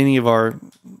 any of our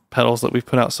pedals that we've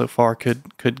put out so far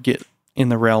could get in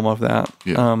the realm of that.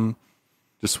 Yeah.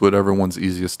 Just whatever one's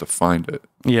easiest to find it.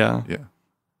 Yeah. Yeah.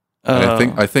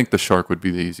 And I think the Shark would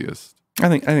be the easiest. I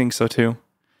think so too.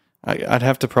 I'd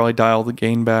have to probably dial the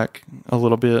gain back a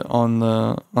little bit on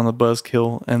the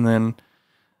buzzkill, and then,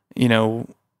 you know,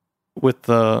 with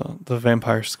the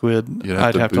vampire squid,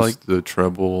 I'd have to boost the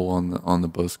treble on the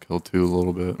buzzkill too a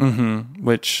little bit. Mm-hmm,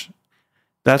 which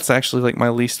that's actually like my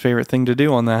least favorite thing to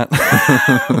do on that.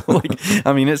 Like,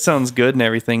 I mean, it sounds good and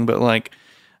everything, but like,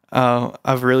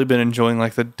 I've really been enjoying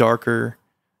like the darker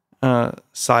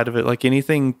side of it. Like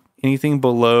anything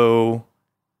below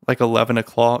like 11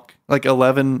 o'clock, like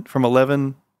 11 from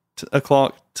 11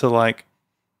 o'clock to like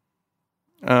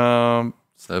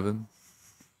 7.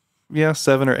 Yeah,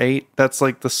 7 or 8. That's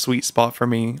like the sweet spot for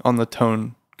me on the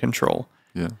tone control.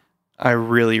 Yeah. I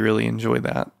really, really enjoy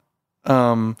that.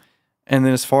 And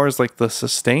then as far as like the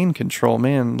sustain control,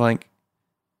 man, like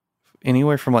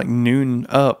anywhere from like noon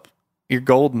up, you're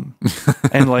golden.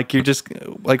 And like you're just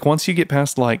like once you get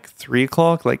past like 3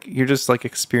 o'clock, like you're just like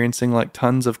experiencing like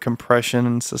tons of compression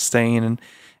and sustain, and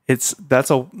that's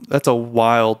a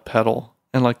wild pedal.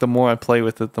 And like the more I play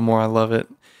with it, the more I love it.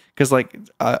 Because like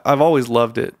I've always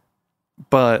loved it,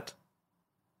 but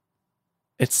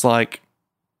it's like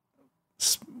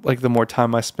the more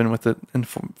time I spend with it and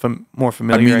more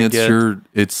familiar I get.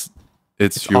 It's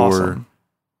awesome.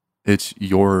 It's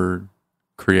your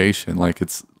creation. Like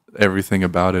it's everything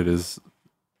about it is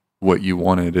what you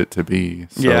wanted it to be.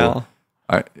 So yeah.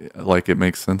 It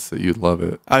makes sense that you'd love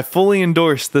it. I fully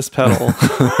endorse this pedal.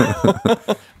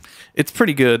 It's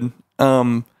pretty good.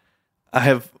 I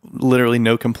have literally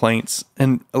no complaints.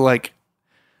 And like,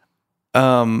 we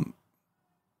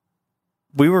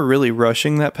were really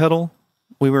rushing that pedal.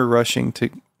 We were rushing to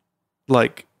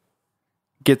like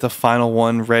get the final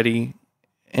one ready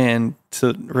and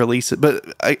to release it.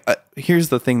 But here's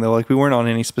the thing though, like we weren't on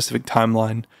any specific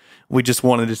timeline. We just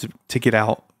wanted it to get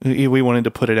out. We wanted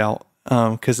to put it out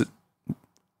because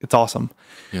it's awesome.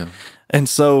 Yeah. And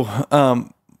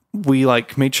so we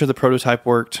like made sure the prototype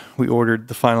worked. We ordered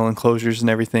the final enclosures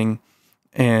and everything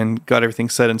and got everything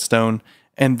set in stone.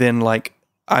 And then like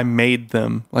I made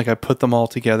them, like I put them all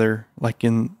together like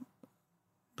in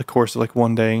the course of like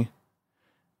one day.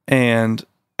 And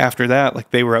after that, like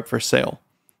they were up for sale.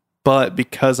 But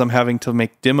because I'm having to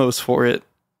make demos for it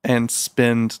and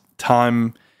spend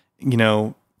time, you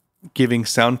know, giving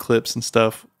sound clips and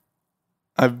stuff,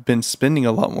 I've been spending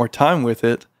a lot more time with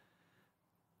it.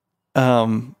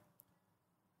 And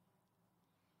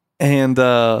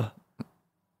I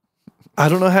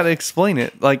don't know how to explain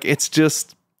it. Like, it's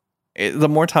just, the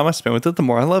more time I spend with it, the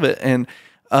more I love it. And,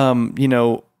 you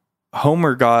know,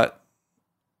 Homer got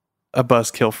a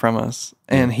buzzkill from us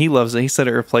and he loves it. He said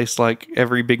it replaced like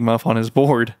every Big Muff on his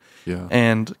board. Yeah.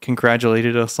 And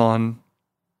congratulated us on,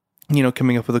 you know,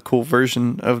 coming up with a cool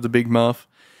version of the Big Muff.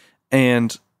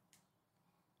 And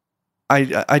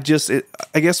I guess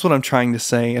what I'm trying to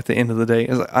say at the end of the day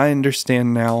is I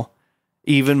understand now,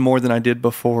 even more than I did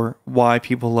before, why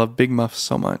people love Big Muffs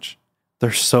so much.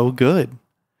 They're so good.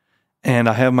 And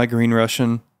I have my Green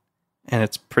Russian, and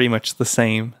it's pretty much the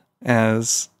same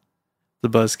as the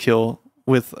Buzzkill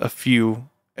with a few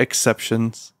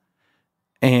exceptions.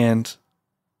 And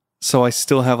so I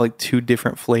still have like 2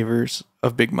 different flavors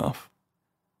of Big Muff.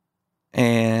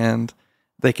 And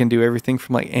they can do everything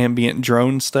from like ambient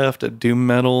drone stuff to doom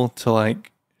metal to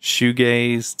like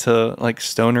shoegaze to like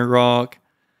stoner rock.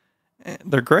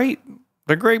 They're great.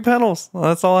 They're great pedals.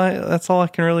 That's all I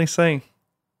can really say.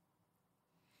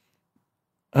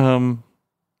 Have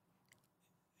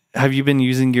you been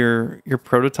using your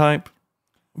prototype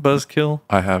Buzzkill?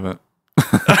 I haven't.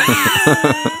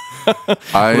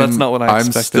 That's not what I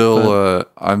expected.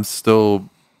 I'm still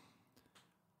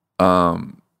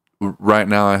right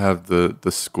now I have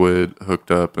the squid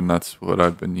hooked up, and that's what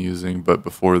I've been using. But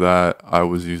before that, I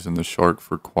was using the shark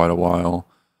for quite a while,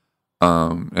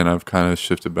 and I've kind of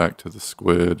shifted back to the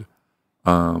squid.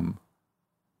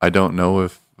 I don't know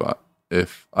if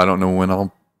I don't know when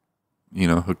I'll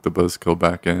hook the buzzkill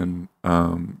back in.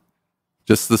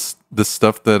 Just the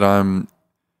stuff that I'm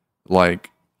like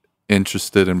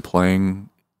interested in playing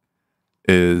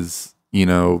is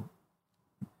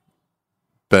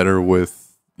better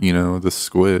with the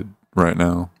squid right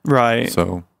now, right?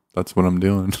 So that's what I'm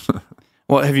doing.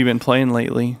 What have you been playing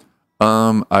lately?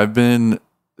 I've been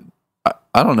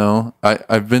I don't know,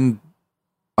 I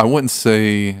wouldn't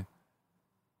say,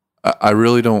 I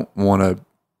really don't want to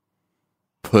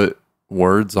put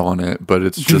words on it, but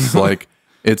it's just like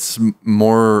it's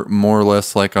more or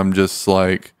less like I'm just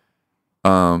like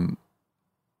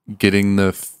getting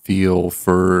the feel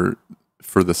for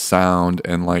the sound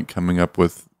and like coming up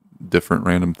with different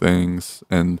random things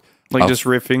and like just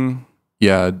riffing.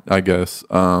 Yeah, I guess.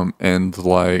 And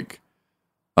like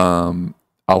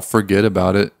I'll forget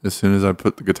about it as soon as I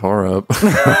put the guitar up.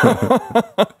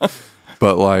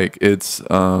 But like it's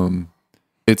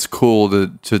cool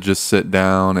to just sit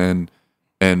down and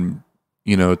turn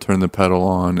the pedal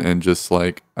on and just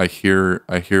like I hear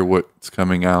what's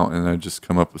coming out and I just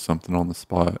come up with something on the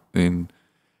spot and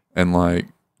like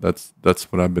that's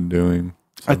what I've been doing.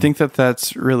 So. I think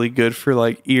that's really good for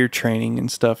like ear training and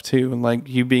stuff too, and like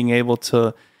you being able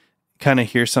to kind of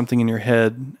hear something in your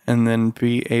head and then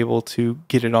be able to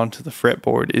get it onto the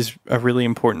fretboard is a really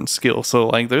important skill. So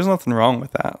like there's nothing wrong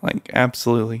with that. Like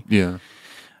absolutely. Yeah.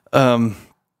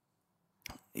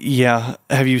 Yeah.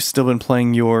 Have you still been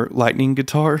playing your lightning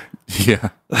guitar? Yeah.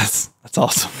 That's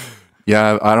awesome.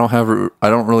 Yeah, I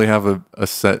don't really have a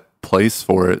set place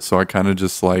for it, so I kind of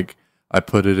just like I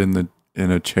put it in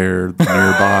a chair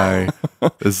nearby.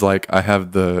 It's like I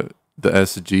have the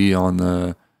SG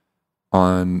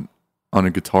on a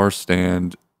guitar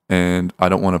stand, and I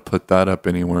don't want to put that up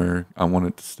anywhere. I want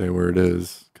it to stay where it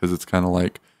is because it's kind of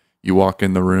like you walk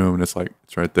in the room and it's like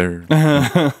it's right there.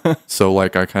 So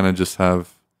like I kind of just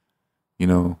have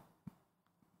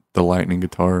the lightning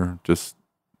guitar just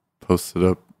posted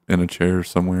up in a chair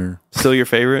somewhere. Still your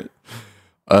favorite?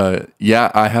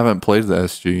 Yeah, I haven't played the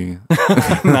SG.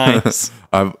 Nice.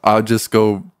 I just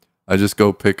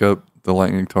go pick up the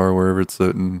lightning guitar wherever it's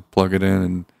sitting, plug it in,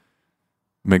 and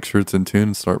make sure it's in tune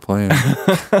and start playing.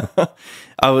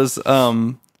 I was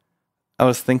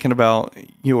thinking about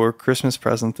your Christmas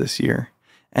present this year,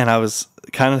 and I was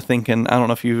kind of thinking, I don't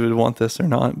know if you would want this or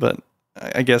not, but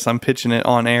I guess I'm pitching it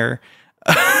on air.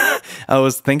 I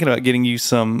was thinking about getting you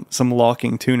some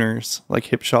locking tuners, like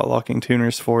hip shot locking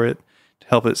tuners for it to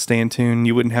help it stay in tune.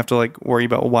 You wouldn't have to like worry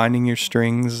about winding your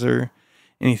strings or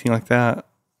anything like that.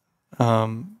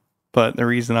 But the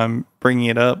reason I'm bringing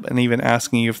it up and even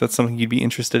asking you if that's something you'd be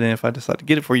interested in if I decide to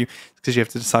get it for you is because you have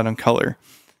to decide on color.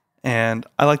 And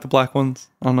I like the black ones.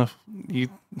 I don't know if you...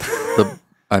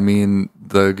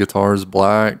 the guitar's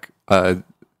black.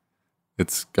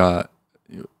 It's got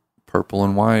purple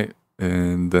and white,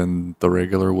 and then the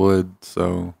regular wood.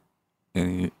 So,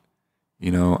 I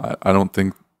don't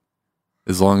think,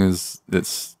 as long as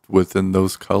it's within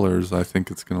those colors, I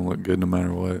think it's going to look good no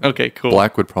matter what. Okay, cool.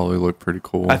 Black would probably look pretty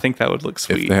cool. I think that would look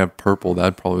sweet. If they have purple,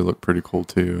 that'd probably look pretty cool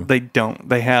too. They don't.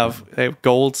 They have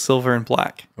gold, silver, and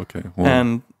black. Okay. Well.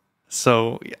 And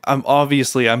so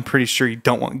I'm pretty sure you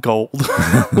don't want gold.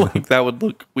 Like that would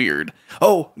look weird.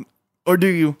 Oh, or do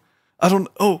you? I don't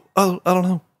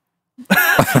know.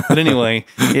 But anyway,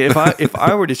 if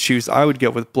I were to choose, I would go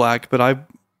with black, but I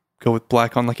go with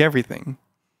black on like everything.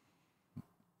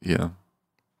 Yeah.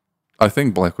 I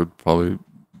think black would probably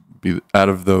be, out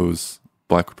of those,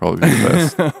 black would probably be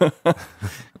the best.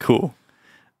 Cool.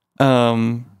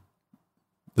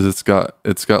 It's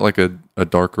got like a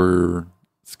darker,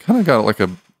 it's kind of got like a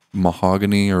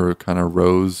mahogany or kind of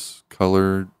rose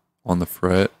color on the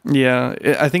fret. Yeah,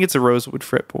 I think it's a rosewood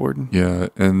fretboard. Yeah,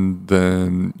 and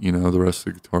then the rest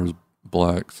of the guitar is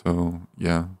black. So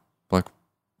yeah, black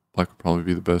would probably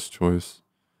be the best choice.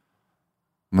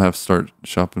 I'm gonna have to start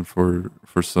shopping for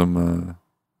some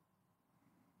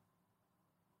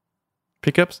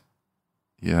pickups.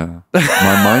 Yeah,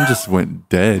 my mind just went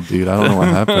dead, dude. I don't know what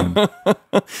happened.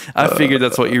 I figured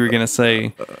that's what you were gonna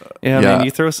say. Yeah, man,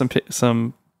 you throw some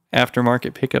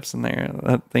aftermarket pickups in there,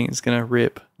 that thing is gonna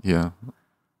rip. Yeah.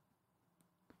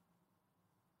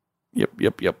 Yep.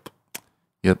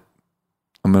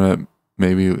 I'm gonna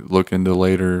maybe look into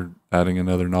later adding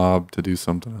another knob to do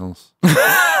something else.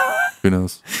 Who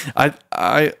knows?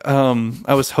 I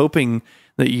was hoping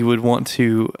that you would want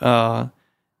to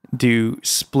do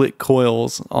split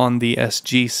coils on the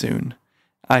SG soon.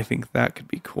 I think that could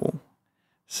be cool.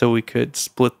 So we could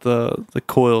split the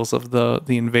coils of the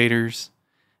invaders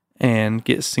and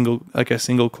get a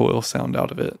single coil sound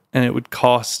out of it. And it would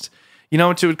cost, you know how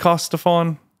much it would cost,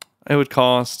 Stephon? It would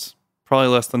cost probably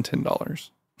less than $10.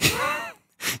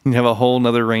 You have a whole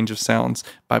nother range of sounds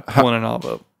by pulling a knob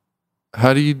up.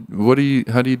 How do you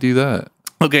do that?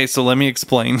 Okay, so let me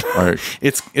explain. All right.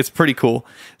 It's pretty cool.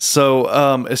 So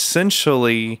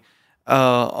essentially,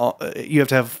 you have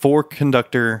to have 4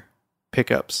 conductor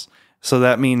pickups. So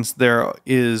that means there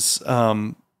is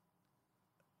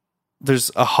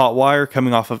there's a hot wire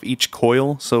coming off of each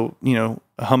coil. So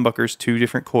a humbucker's 2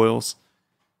 different coils.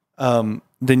 Then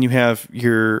you have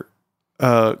your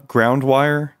ground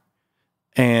wire,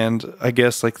 and I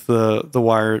guess like the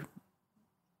wire.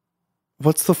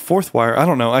 What's the 4th wire? I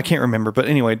don't know. I can't remember. But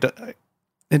anyway,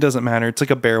 it doesn't matter. It's like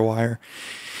a bare wire.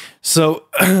 So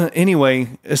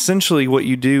anyway, essentially what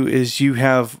you do is you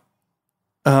have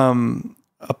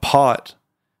a pot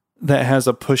that has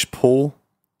a push-pull.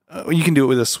 You can do it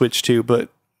with a switch too, but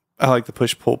I like the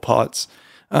push-pull pots.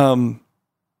 And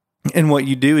what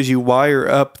you do is you wire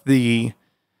up the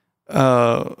 2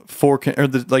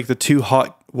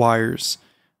 hot wires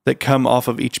that come off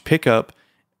of each pickup.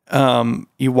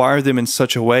 You wire them in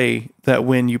such a way that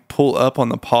when you pull up on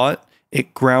the pot,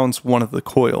 it grounds one of the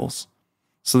coils.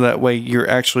 So that way you're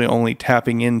actually only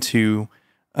tapping into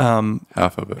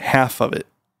half of it. Half of it.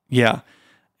 Yeah.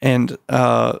 And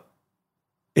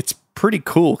it's pretty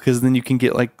cool because then you can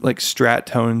get like strat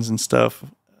tones and stuff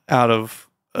out of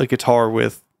a guitar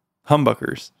with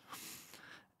humbuckers.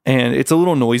 And it's a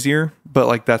little noisier, but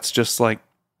like that's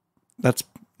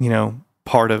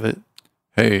part of it.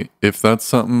 Hey, if that's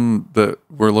something that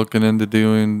we're looking into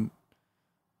doing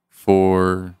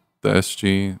for the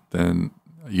SG, then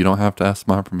you don't have to ask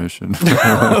my permission.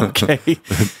 Okay.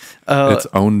 It's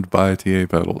owned by TA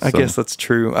Pedals. I guess that's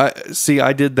true. I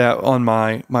did that on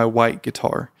my white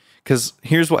guitar, because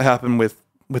here's what happened with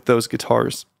those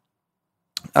guitars.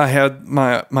 I had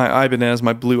my Ibanez,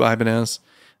 my blue Ibanez,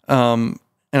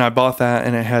 and I bought that,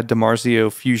 and it had DiMarzio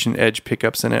Fusion Edge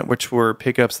pickups in it, which were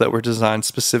pickups that were designed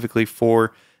specifically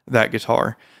for that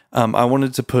guitar. I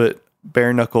wanted to put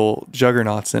bare knuckle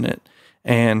juggernauts in it,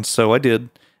 and so I did,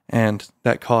 and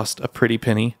that cost a pretty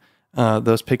penny.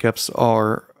 Those pickups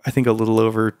are, I think, a little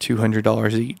over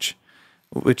 $200 each,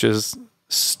 which is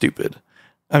stupid.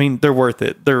 I mean, they're worth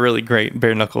it. They're really great.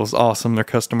 Bare knuckle's awesome. Their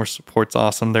customer support's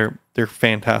awesome. They're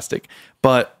fantastic.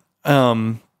 But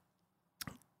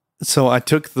so I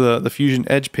took the Fusion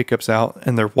Edge pickups out,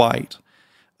 and they're white.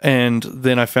 And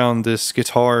then I found this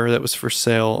guitar that was for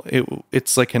sale.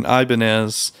 It's like an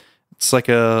Ibanez. It's like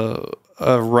a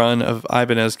run of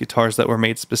Ibanez guitars that were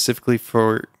made specifically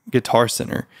for Guitar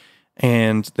Center.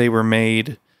 And they were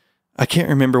made, I can't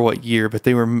remember what year, but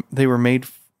they were made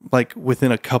like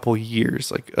within a couple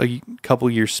years, like a couple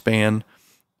years span.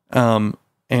 And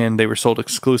they were sold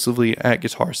exclusively at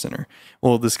Guitar Center.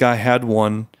 Well, this guy had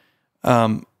one.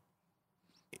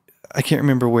 I can't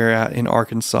remember where at in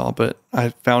Arkansas, but I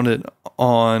found it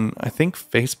on, I think,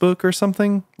 Facebook or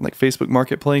something, like Facebook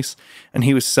Marketplace, and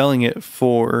he was selling it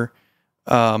for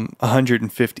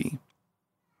 $150.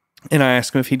 And I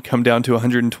asked him if he'd come down to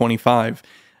 $125,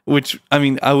 which, I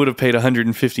mean, I would have paid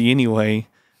 $150 anyway,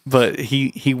 but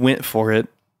he went for it.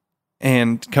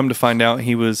 And come to find out,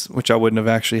 he was, which I wouldn't have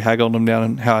actually haggled him down,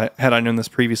 and had I known this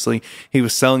previously, he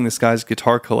was selling this guy's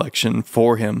guitar collection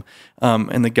for him,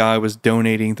 and the guy was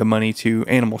donating the money to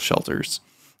animal shelters.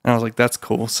 And I was like, that's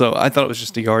cool. So I thought it was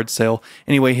just a yard sale.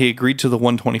 Anyway, he agreed to the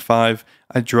 $125.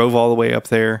 I drove all the way up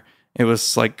there. It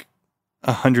was like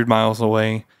 100 miles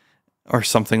away or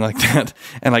something like that.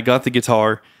 And I got the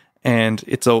guitar, and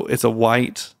it's a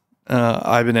white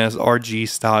Ibanez RG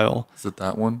style. Is it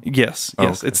that one? Yes. Oh,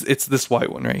 yes. okay. It's this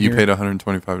white one right here. You paid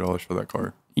 $125 for that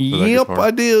car. Yep,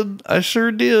 I did. I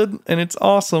sure did. And it's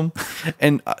awesome.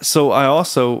 And so I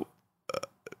also,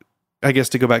 I guess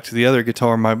to go back to the other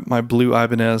guitar, my blue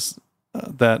Ibanez,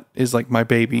 that is like my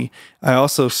baby. I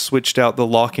also switched out the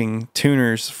locking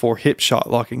tuners for hip shot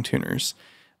locking tuners.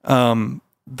 The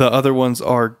other ones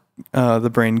are the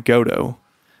brand Godo.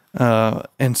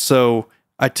 And so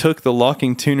I took the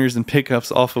locking tuners and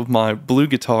pickups off of my blue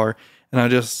guitar, and I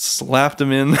just slapped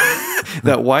them in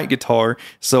that white guitar.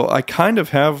 So I kind of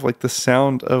have like the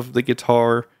sound of the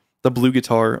guitar, the blue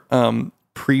guitar,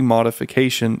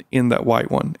 pre-modification in that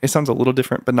white one. It sounds a little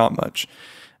different, but not much,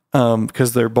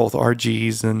 because they're both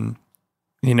RGs and,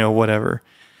 whatever.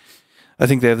 I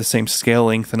think they have the same scale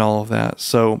length and all of that.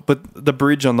 So, but the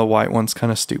bridge on the white one's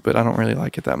kind of stupid. I don't really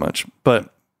like it that much,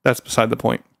 but that's beside the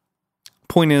point.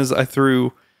 Point is, I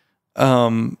threw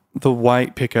the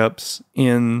white pickups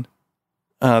in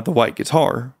the white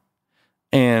guitar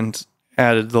and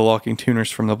added the locking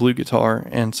tuners from the blue guitar,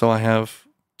 and so I have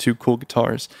two cool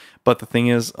guitars. But the thing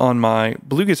is, on my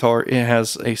blue guitar, it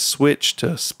has a switch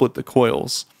to split the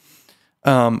coils.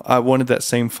 I wanted that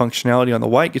same functionality on the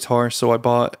white guitar, so I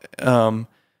bought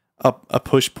a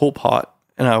push-pull pot,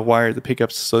 and I wired the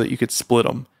pickups so that you could split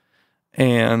them.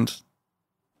 And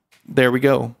there we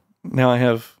go. Now I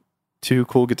have two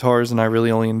cool guitars, and I really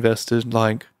only invested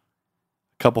like a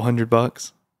couple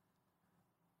 $100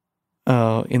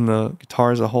 in the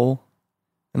guitar as a whole,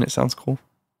 and it sounds cool.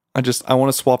 I want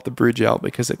to swap the bridge out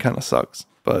because it kind of sucks,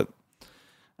 but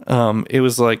it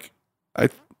was like,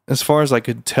 as far as I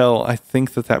could tell, I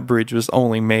think that bridge was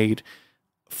only made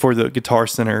for the Guitar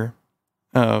Center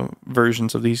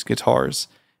versions of these guitars,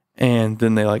 and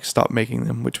then they like stopped making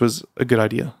them, which was a good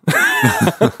idea.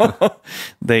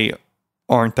 They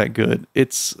aren't that good.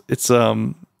 It's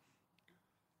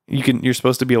you're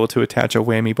supposed to be able to attach a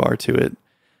whammy bar to it,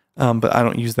 but I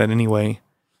don't use that anyway.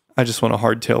 I just want a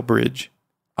hardtail bridge.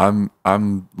 I'm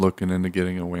looking into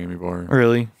getting a whammy bar.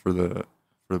 Really? For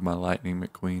my Lightning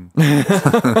McQueen.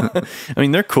 I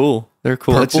mean, they're cool. They're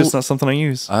cool. It's just not something I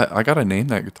use. I gotta name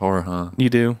that guitar, huh? You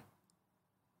do.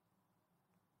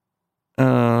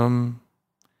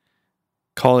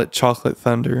 Call it Chocolate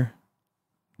Thunder.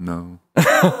 No.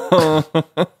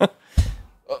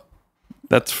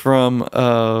 That's from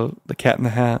The Cat in the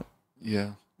Hat.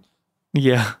 Yeah.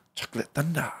 Yeah. Chocolate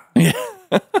Thunder. Yeah.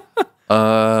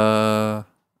 I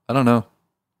don't know.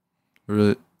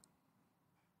 Really,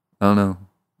 I don't know.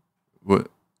 What?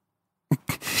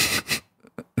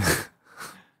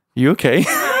 You okay?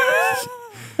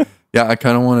 Yeah, I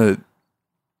kind of want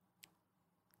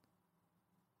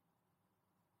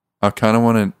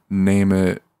to name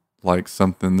it like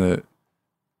something that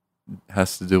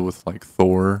has to do with like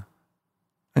Thor.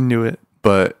 I knew it.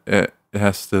 But it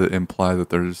has to imply that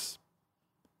there's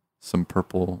some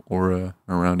purple aura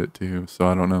around it too. So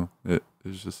I don't know.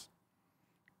 It's just.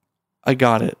 I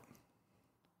got it.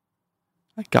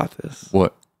 I got this.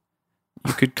 What?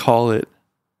 You could call it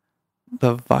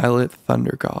the Violet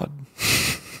Thunder God.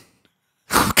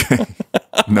 Okay.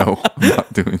 No, I'm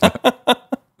not doing that.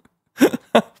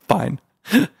 Fine.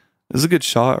 This is a good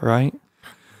shot, right?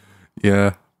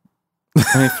 Yeah.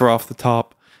 I mean, for off the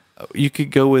top, you could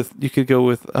go with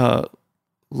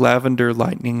Lavender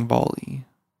Lightning Volley.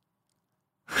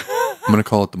 I'm gonna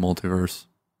call it the multiverse.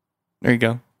 There you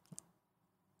go.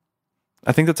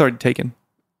 I think that's already taken.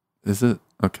 Is it?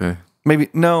 Okay. Maybe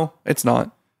no, it's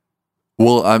not.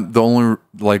 Well, I'm the only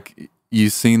like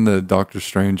you've seen the Doctor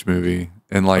Strange movie,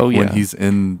 and like when he's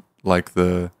in like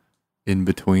the in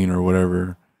between or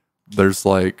whatever, there's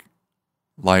like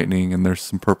lightning and there's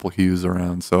some purple hues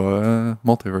around. So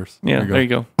multiverse. Yeah, there you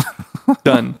go.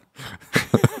 Done.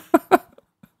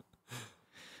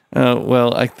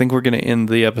 Well, I think we're going to end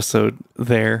the episode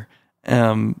there.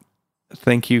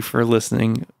 Thank you for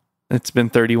listening. It's been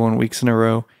 31 weeks in a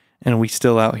row, and we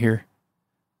still out here.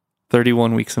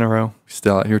 31 weeks in a row.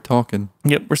 Still out here talking.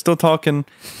 Yep, we're still talking,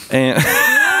 and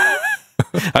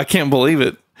I can't believe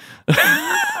it.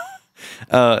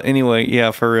 Anyway,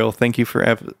 yeah, for real. Thank you for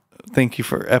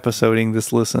episoding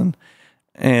this listen,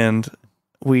 and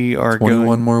we are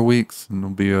 21 more weeks, and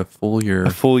it'll be a full year.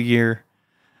 A full year,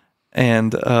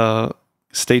 and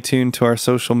stay tuned to our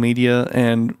social media,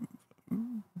 and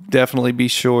definitely be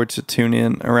sure to tune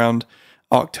in around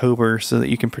October so that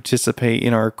you can participate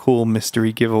in our cool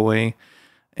mystery giveaway.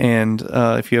 And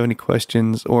if you have any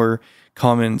questions or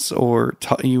comments, or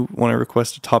you want to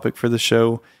request a topic for the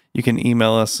show, you can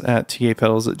email us at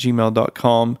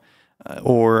tapedals@gmail.com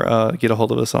or get a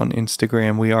hold of us on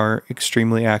Instagram. We are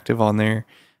extremely active on there,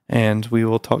 and we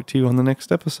will talk to you on the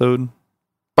next episode.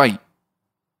 Bye.